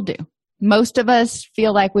 Most people do. Most of us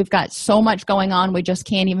feel like we've got so much going on, we just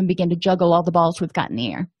can't even begin to juggle all the balls we've got in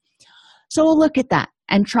the air. So we'll look at that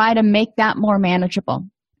and try to make that more manageable.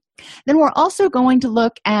 Then we're also going to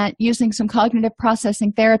look at using some cognitive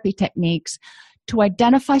processing therapy techniques to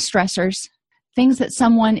identify stressors, things that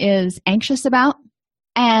someone is anxious about,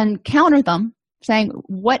 and counter them, saying,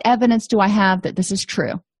 what evidence do I have that this is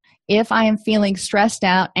true? If I am feeling stressed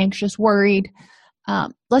out, anxious, worried,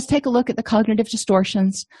 let's take a look at the cognitive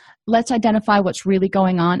distortions. Let's identify what's really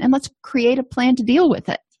going on, and let's create a plan to deal with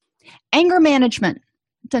it. Anger management.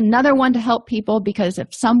 It's another one to help people, because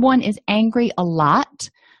if someone is angry a lot,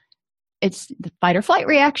 it's the fight or flight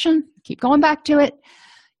reaction. Keep going back to it.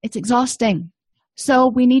 It's exhausting. So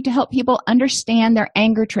we need to help people understand their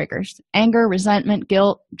anger triggers. Anger, resentment,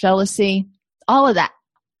 guilt, jealousy, all of that.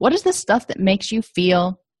 What is the stuff that makes you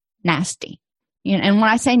feel nasty? And when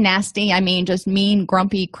I say nasty, I mean just mean,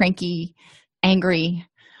 grumpy, cranky, angry.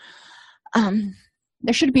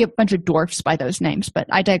 There should be a bunch of dwarfs by those names, but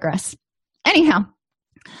I digress. Anyhow,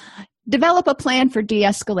 develop a plan for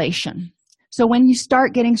de-escalation. So when you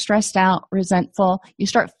start getting stressed out, resentful, you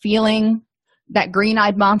start feeling that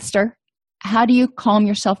green-eyed monster, how do you calm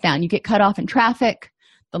yourself down? You get cut off in traffic,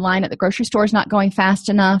 the line at the grocery store is not going fast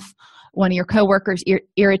enough, one of your coworkers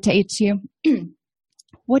irritates you.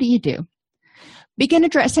 What do? Begin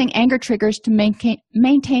addressing anger triggers to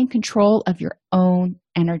maintain control of your own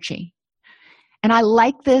energy. And I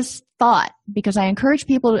like this thought because I encourage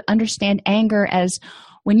people to understand anger as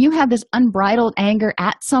when you have this unbridled anger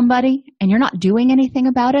at somebody and you're not doing anything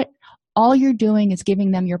about it, all you're doing is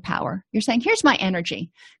giving them your power. You're saying, here's my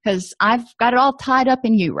energy because I've got it all tied up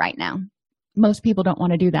in you right now. Most people don't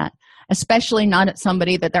want to do that, especially not at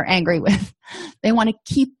somebody that they're angry with. They want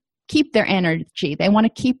to keep their energy. They want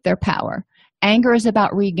to keep their power. Anger is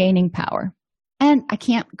about regaining power. And I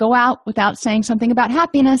can't go out without saying something about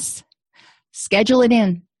happiness. Schedule it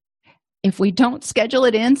in. If we don't schedule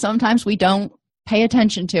it in, sometimes we don't pay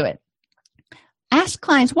attention to it. Ask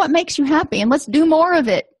clients, what makes you happy? And let's do more of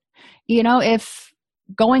it. If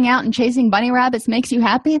going out and chasing bunny rabbits makes you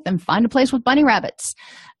happy, then find a place with bunny rabbits.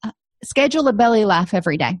 Schedule a belly laugh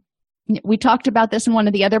every day. We talked about this in one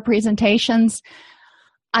of the other presentations.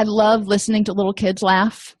 I love listening to little kids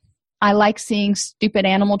laugh. I like seeing stupid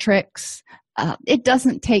animal tricks. It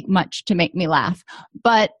doesn't take much to make me laugh,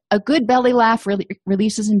 but a good belly laugh really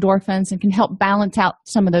releases endorphins and can help balance out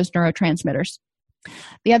some of those neurotransmitters.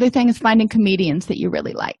 The other thing is finding comedians that you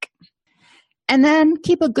really like. And then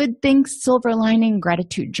keep a good thing silver lining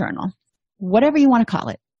gratitude journal, whatever you want to call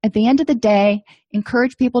it. At the end of the day,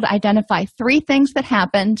 encourage people to identify 3 things that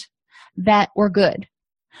happened that were good,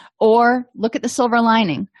 or look at the silver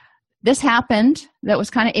lining. This happened that was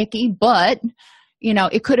kind of icky, but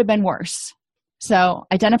it could have been worse. So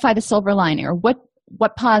identify the silver lining, or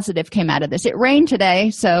what positive came out of this. It rained today,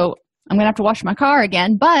 so I'm going to have to wash my car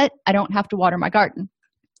again, but I don't have to water my garden.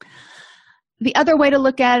 The other way to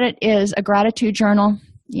look at it is a gratitude journal.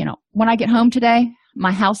 When I get home today,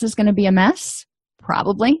 my house is going to be a mess,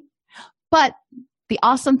 probably. But the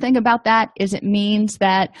awesome thing about that is it means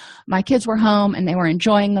that my kids were home and they were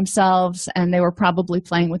enjoying themselves and they were probably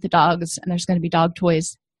playing with the dogs, and there's going to be dog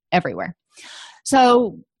toys everywhere.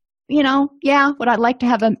 So, would I like to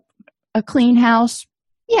have a clean house?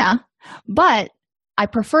 Yeah, but I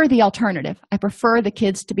prefer the alternative. I prefer the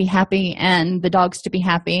kids to be happy and the dogs to be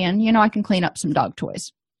happy, and, I can clean up some dog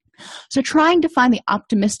toys. So trying to find the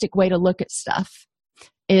optimistic way to look at stuff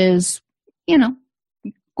is,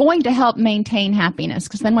 going to help maintain happiness,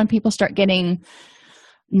 because then when people start getting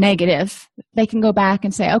negative, they can go back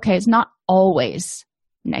and say, okay, it's not always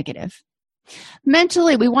negative.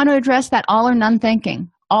 Mentally, we want to address that all or none thinking.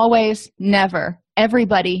 Always, never,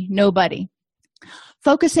 everybody, nobody.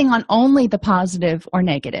 Focusing on only the positive or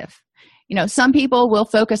negative. Some people will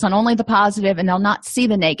focus on only the positive and they'll not see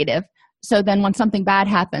the negative. So then when something bad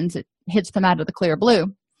happens, it hits them out of the clear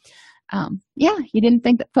blue. You didn't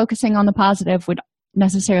think that focusing on the positive would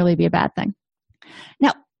necessarily be a bad thing.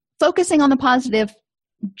 Now, focusing on the positive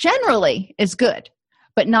generally is good,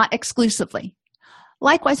 but not exclusively.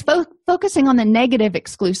 Likewise, focusing on the negative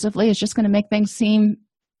exclusively is just going to make things seem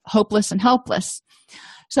hopeless and helpless.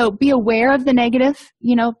 So be aware of the negative,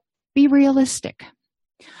 be realistic.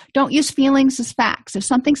 Don't use feelings as facts. If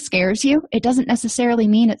something scares you, it doesn't necessarily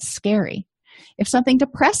mean it's scary. If something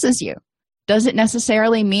depresses you, does it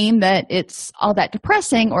necessarily mean that it's all that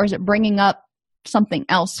depressing, or is it bringing up something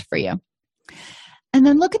else for you? And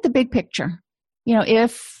then look at the big picture.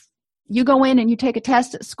 If you go in and you take a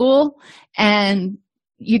test at school and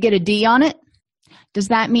you get a D on it, does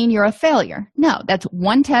that mean you're a failure? No, that's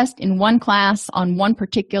one test in one class on one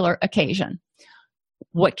particular occasion.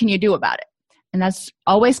 What can you do about it? And that's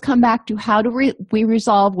always come back to how do we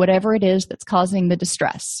resolve whatever it is that's causing the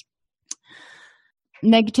distress.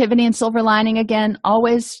 Negativity and silver lining, again,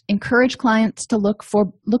 always encourage clients to look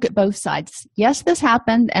at both sides. Yes, this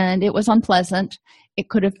happened and it was unpleasant. It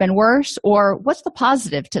could have been worse, or what's the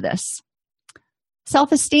positive to this?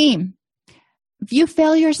 Self-esteem. View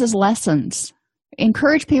failures as lessons.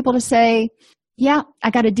 Encourage people to say, yeah,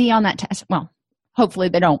 I got a D on that test. Well, hopefully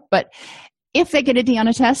they don't, but if they get a D on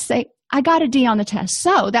a test, say, I got a D on the test,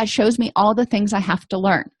 so that shows me all the things I have to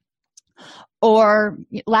learn. Or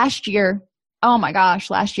last year,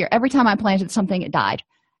 every time I planted something, it died.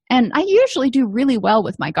 And I usually do really well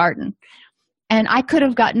with my garden. And I could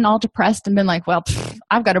have gotten all depressed and been like, well,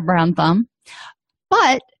 I've got a brown thumb.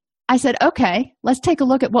 But I said, okay, let's take a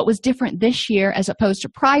look at what was different this year as opposed to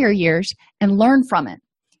prior years and learn from it.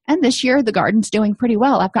 And this year, the garden's doing pretty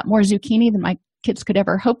well. I've got more zucchini than my kids could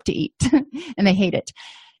ever hope to eat, and they hate it.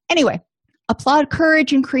 Anyway, applaud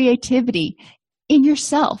courage and creativity in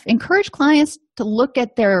yourself. Encourage clients to look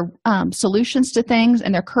at their solutions to things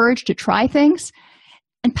and their courage to try things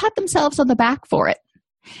and pat themselves on the back for it.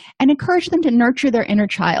 And encourage them to nurture their inner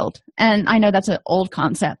child. And I know that's an old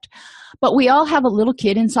concept, but we all have a little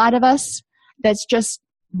kid inside of us that's just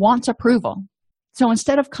wants approval. So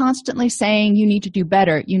instead of constantly saying, you need to do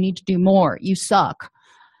better, you need to do more, you suck,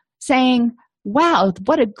 saying, wow,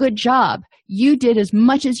 what a good job. You did as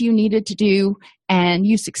much as you needed to do and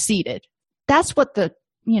you succeeded. That's what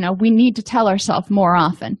we need to tell ourselves more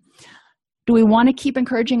often. Do we want to keep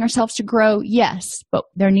encouraging ourselves to grow? Yes, but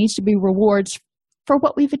there needs to be rewards for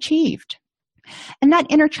what we've achieved. And that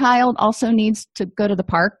inner child also needs to go to the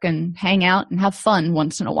park and hang out and have fun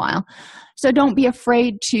once in a while. So don't be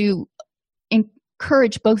afraid to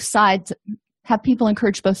encourage both sides, have people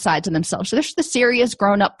encourage both sides of themselves. So there's the serious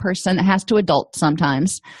grown-up person that has to adult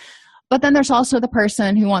sometimes. But then there's also the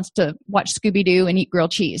person who wants to watch Scooby-Doo and eat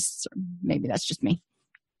grilled cheese. Maybe that's just me.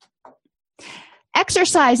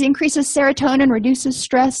 Exercise increases serotonin, reduces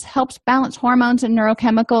stress, helps balance hormones and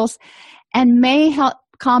neurochemicals, and may help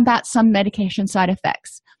combat some medication side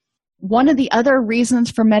effects. One of the other reasons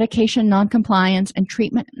for medication noncompliance and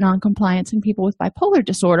treatment noncompliance in people with bipolar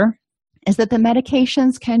disorder is that the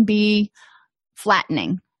medications can be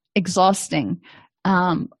flattening, exhausting.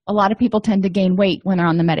 A lot of people tend to gain weight when they're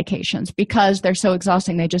on the medications because they're so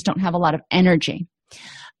exhausting, they just don't have a lot of energy.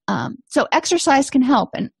 So exercise can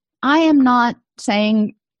help. And I am not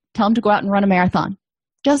saying tell them to go out and run a marathon.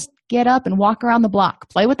 Just get up and walk around the block,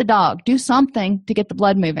 play with the dog, do something to get the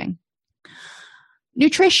blood moving.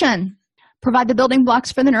 Nutrition. Provide the building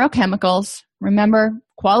blocks for the neurochemicals. Remember,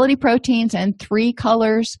 quality proteins and 3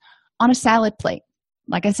 colors on a salad plate.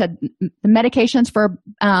 Like I said, the medications for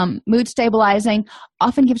mood stabilizing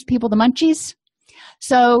often gives people the munchies.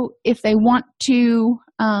 So if they want to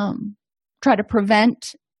try to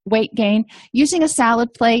prevent weight gain, using a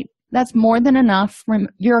salad plate, that's more than enough.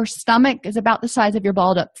 Your stomach is about the size of your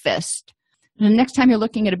balled up fist. And the next time you're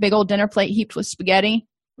looking at a big old dinner plate heaped with spaghetti,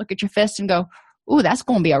 look at your fist and go, ooh, that's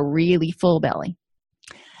going to be a really full belly.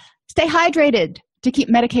 Stay hydrated to keep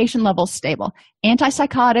medication levels stable.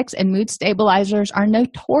 Antipsychotics and mood stabilizers are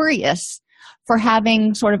notorious for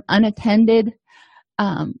having sort of unattended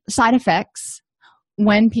side effects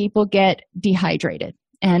when people get dehydrated.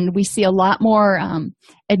 And we see a lot more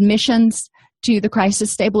admissions to the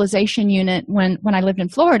crisis stabilization unit when I lived in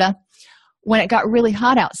Florida, when it got really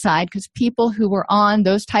hot outside, because people who were on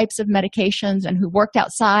those types of medications and who worked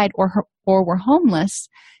outside or were homeless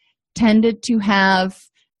tended to have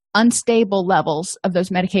unstable levels of those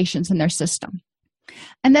medications in their system.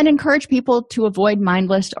 And then encourage people to avoid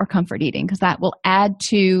mindless or comfort eating, because that will add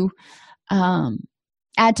to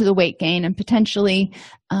the weight gain and potentially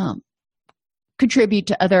contribute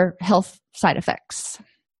to other health side effects.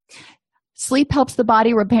 Sleep helps the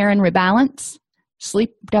body repair and rebalance. Sleep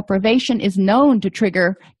deprivation is known to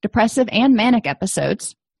trigger depressive and manic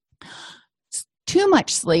episodes. Too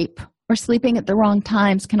much sleep or sleeping at the wrong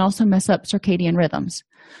times can also mess up circadian rhythms.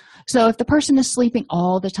 So if the person is sleeping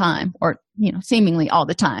all the time, or seemingly all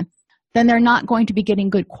the time, then they're not going to be getting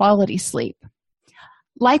good quality sleep.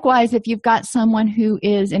 Likewise, if you've got someone who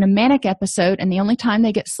is in a manic episode and the only time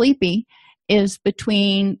they get sleepy is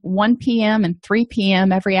between 1 p.m. and 3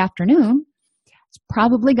 p.m. every afternoon, it's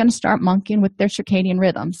probably going to start monkeying with their circadian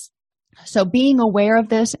rhythms. So being aware of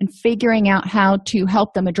this and figuring out how to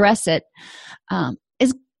help them address it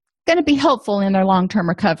is going to be helpful in their long-term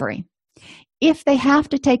recovery. If they have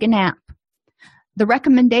to take a nap, the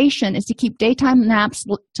recommendation is to keep daytime naps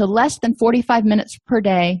to less than 45 minutes per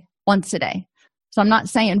day, once a day. So I'm not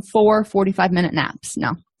saying 4 45-minute naps,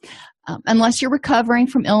 no. Unless you're recovering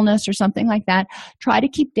from illness or something like that, try to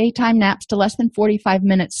keep daytime naps to less than 45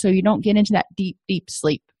 minutes so you don't get into that deep, deep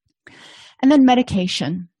sleep. And then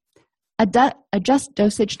medication. Adjust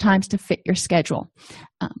dosage times to fit your schedule.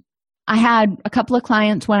 I had a couple of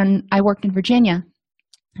clients when I worked in Virginia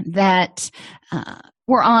that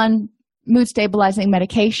were on mood-stabilizing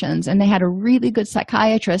medications, and they had a really good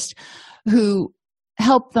psychiatrist who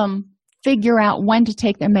helped them figure out when to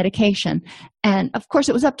take their medication. And of course,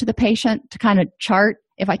 it was up to the patient to kind of chart.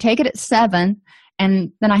 If I take it at 7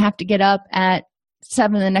 and then I have to get up at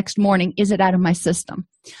 7 the next morning, is it out of my system?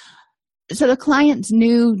 So the clients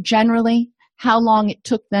knew generally how long it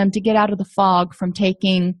took them to get out of the fog from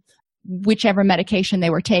taking whichever medication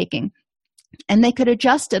they were taking. And they could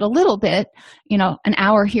adjust it a little bit, an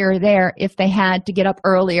hour here or there if they had to get up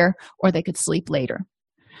earlier or they could sleep later.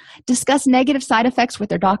 Discuss negative side effects with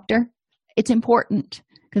their doctor. It's important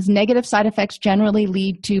because negative side effects generally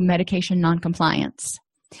lead to medication noncompliance.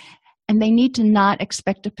 And they need to not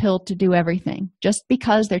expect a pill to do everything. Just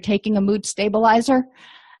because they're taking a mood stabilizer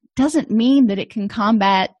doesn't mean that it can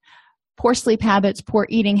combat poor sleep habits, poor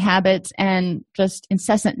eating habits, and just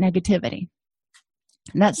incessant negativity.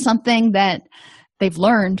 And that's something that they've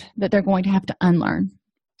learned that they're going to have to unlearn.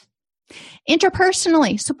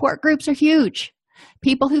 Interpersonally, support groups are huge.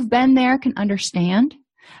 People who've been there can understand.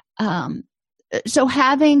 So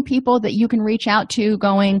having people that you can reach out to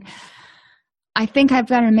going, I think I've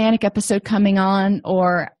got a manic episode coming on,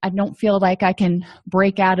 or I don't feel like I can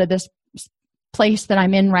break out of this place that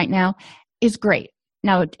I'm in right now, is great.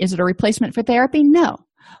 Now, is it a replacement for therapy? No.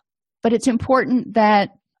 But it's important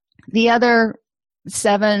that the other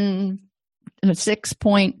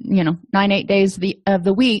 6.98 days of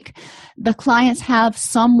the week, the clients have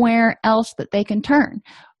somewhere else that they can turn.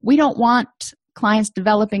 We don't want clients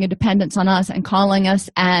developing a dependence on us and calling us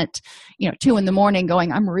at 2 a.m.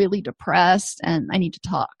 going, I'm really depressed and I need to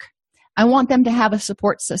talk. I want them to have a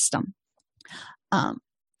support system.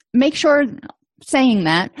 Make sure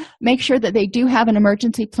that they do have an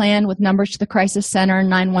emergency plan with numbers to the crisis center,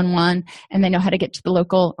 911, and they know how to get to the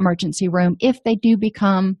local emergency room if they do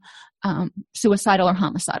become suicidal or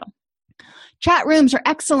homicidal. Chat rooms are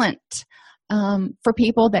excellent for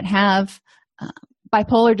people that have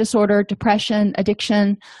bipolar disorder, depression,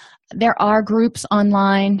 addiction. There are groups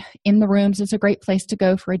online in the rooms. It's a great place to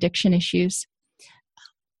go for addiction issues.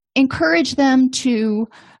 Encourage them to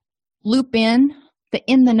loop in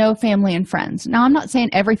the know family and friends. Now, I'm not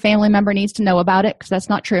saying every family member needs to know about it because that's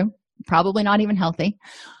not true. Probably not even healthy.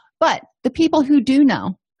 But the people who do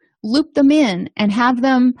know, loop them in and have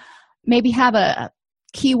them maybe have a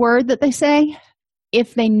keyword that they say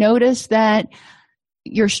if they notice that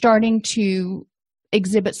you're starting to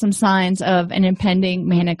exhibit some signs of an impending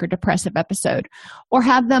manic or depressive episode, or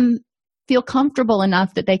have them feel comfortable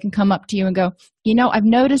enough that they can come up to you and go, I've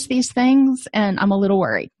noticed these things and I'm a little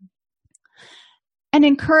worried. And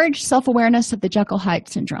encourage self-awareness of the Jekyll-Hyde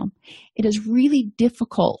syndrome. It is really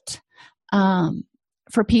difficult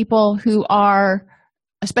for people who are,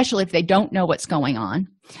 especially if they don't know what's going on,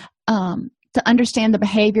 to understand the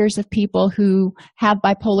behaviors of people who have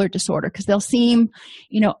bipolar disorder, because they'll seem,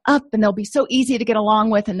 up and they'll be so easy to get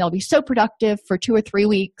along with and they'll be so productive for 2 or 3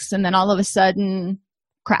 weeks and then all of a sudden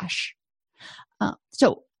crash.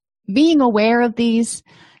 So being aware of these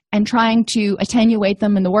and trying to attenuate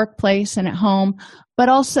them in the workplace and at home, but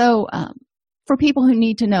also for people who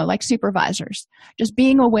need to know, like supervisors, just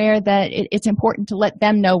being aware that it's important to let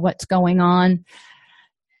them know what's going on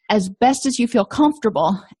as best as you feel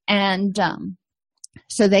comfortable, and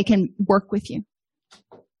so they can work with you.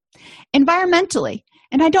 Environmentally,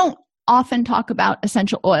 and I don't often talk about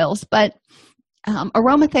essential oils, but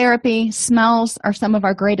aromatherapy, smells are some of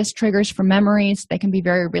our greatest triggers for memories. They can be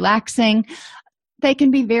very relaxing. They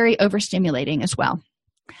can be very overstimulating as well.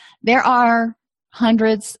 There are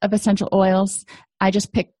hundreds of essential oils. I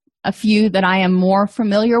just picked a few that I am more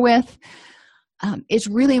familiar with. It's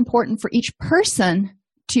really important for each person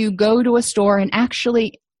to go to a store and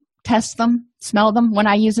actually test them, smell them. When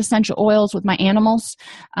I use essential oils with my animals,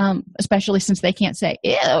 especially since they can't say,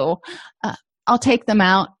 ew, I'll take them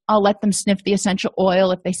out. I'll let them sniff the essential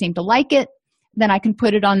oil. If they seem to like it, then I can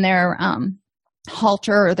put it on their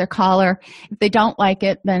halter or their collar. If they don't like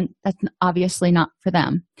it, then that's obviously not for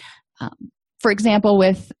them. For example,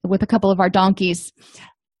 with a couple of our donkeys,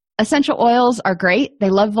 essential oils are great. They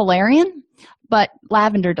love valerian, but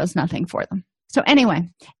lavender does nothing for them. So anyway,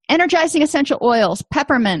 energizing essential oils,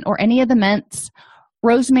 peppermint or any of the mints,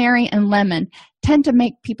 rosemary and lemon tend to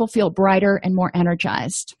make people feel brighter and more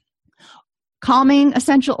energized. Calming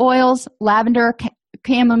essential oils, lavender,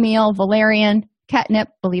 chamomile, valerian, catnip,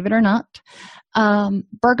 believe it or not,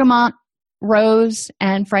 bergamot, rose,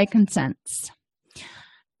 and frankincense.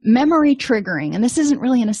 Memory triggering, and this isn't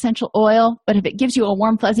really an essential oil, but if it gives you a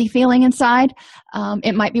warm, fuzzy feeling inside,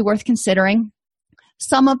 it might be worth considering.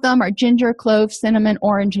 Some of them are ginger, clove, cinnamon,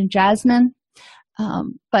 orange, and jasmine.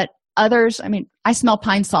 But others, I smell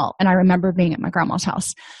pine salt, and I remember being at my grandma's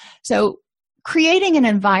house. So creating an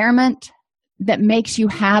environment that makes you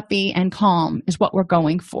happy and calm is what we're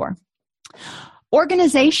going for.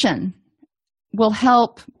 Organization will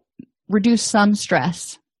help reduce some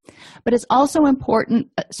stress, but it's also important,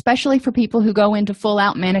 especially for people who go into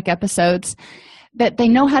full-out manic episodes, that they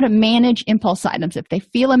know how to manage impulse items. If they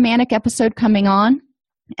feel a manic episode coming on,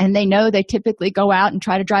 and they know they typically go out and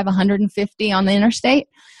try to drive 150 on the interstate,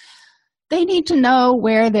 they need to know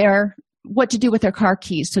what to do with their car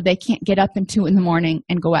keys so they can't get up at 2 in the morning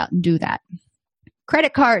and go out and do that.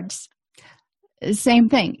 Credit cards, same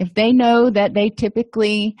thing. If they know that they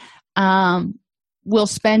typically will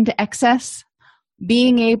spend to excess,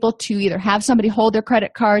 being able to either have somebody hold their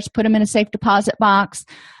credit cards, put them in a safe deposit box.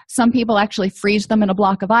 Some people actually freeze them in a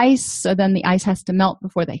block of ice, so then the ice has to melt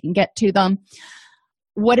before they can get to them.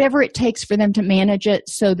 Whatever it takes for them to manage it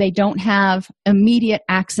so they don't have immediate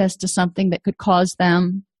access to something that could cause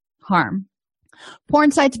them harm.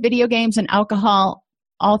 Porn sites, video games, and alcohol,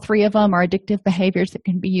 all three of them are addictive behaviors that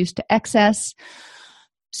can be used to excess.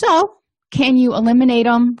 So, can you eliminate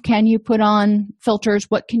them? Can you put on filters?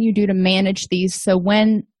 What can you do to manage these so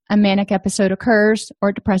when a manic episode occurs or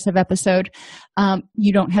a depressive episode,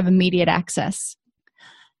 you don't have immediate access?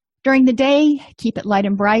 During the day, keep it light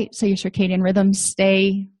and bright so your circadian rhythms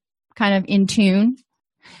stay kind of in tune.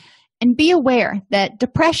 And be aware that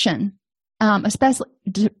depression, especially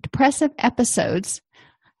depressive episodes,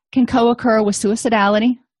 can co-occur with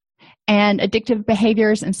suicidality and addictive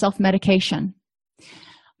behaviors and self-medication.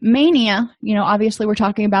 Mania, obviously we're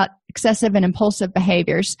talking about excessive and impulsive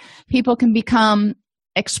behaviors. People can become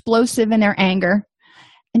explosive in their anger,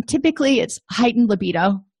 and typically it's heightened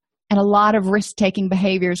libido and a lot of risk-taking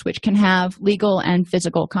behaviors which can have legal and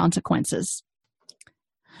physical consequences.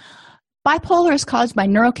 Bipolar is caused by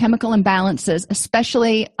neurochemical imbalances,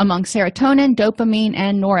 especially among serotonin, dopamine,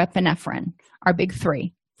 and norepinephrine, our big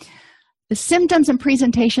three. The symptoms and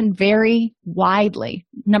presentation vary widely.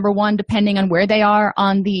 Number one, depending on where they are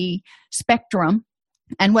on the spectrum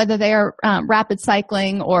and whether they are rapid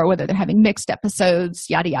cycling or whether they're having mixed episodes,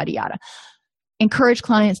 yada, yada, yada. Encourage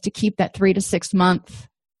clients to keep that 3 to 6 month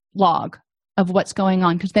log of what's going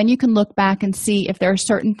on, because then you can look back and see if there are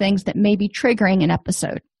certain things that may be triggering an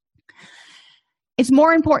episode. It's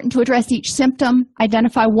more important to address each symptom,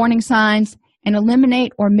 identify warning signs, and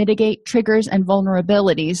eliminate or mitigate triggers and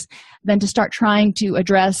vulnerabilities than to start trying to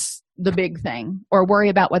address the big thing or worry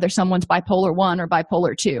about whether someone's bipolar 1 or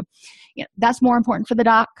bipolar 2. That's more important for the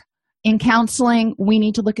doc. In counseling, we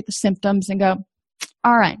need to look at the symptoms and go,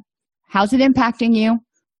 all right, how's it impacting you?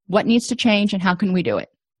 What needs to change and how can we do it?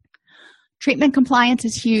 Treatment compliance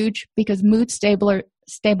is huge because mood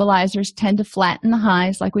stabilizers tend to flatten the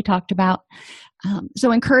highs like we talked about.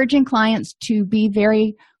 So encouraging clients to be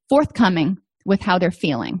very forthcoming with how they're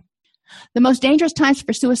feeling. The most dangerous times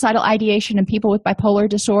for suicidal ideation in people with bipolar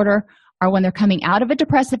disorder are when they're coming out of a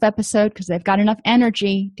depressive episode because they've got enough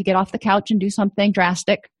energy to get off the couch and do something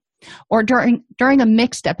drastic, or during a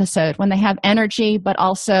mixed episode when they have energy but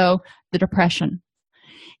also the depression.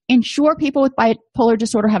 Ensure people with bipolar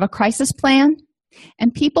disorder have a crisis plan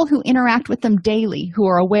and people who interact with them daily who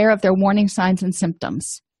are aware of their warning signs and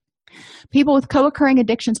symptoms. People with co-occurring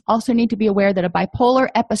addictions also need to be aware that a bipolar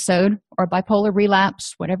episode or bipolar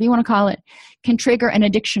relapse, whatever you want to call it, can trigger an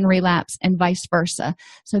addiction relapse and vice versa.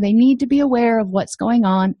 So they need to be aware of what's going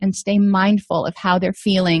on and stay mindful of how they're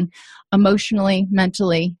feeling emotionally,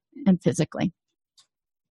 mentally, and physically.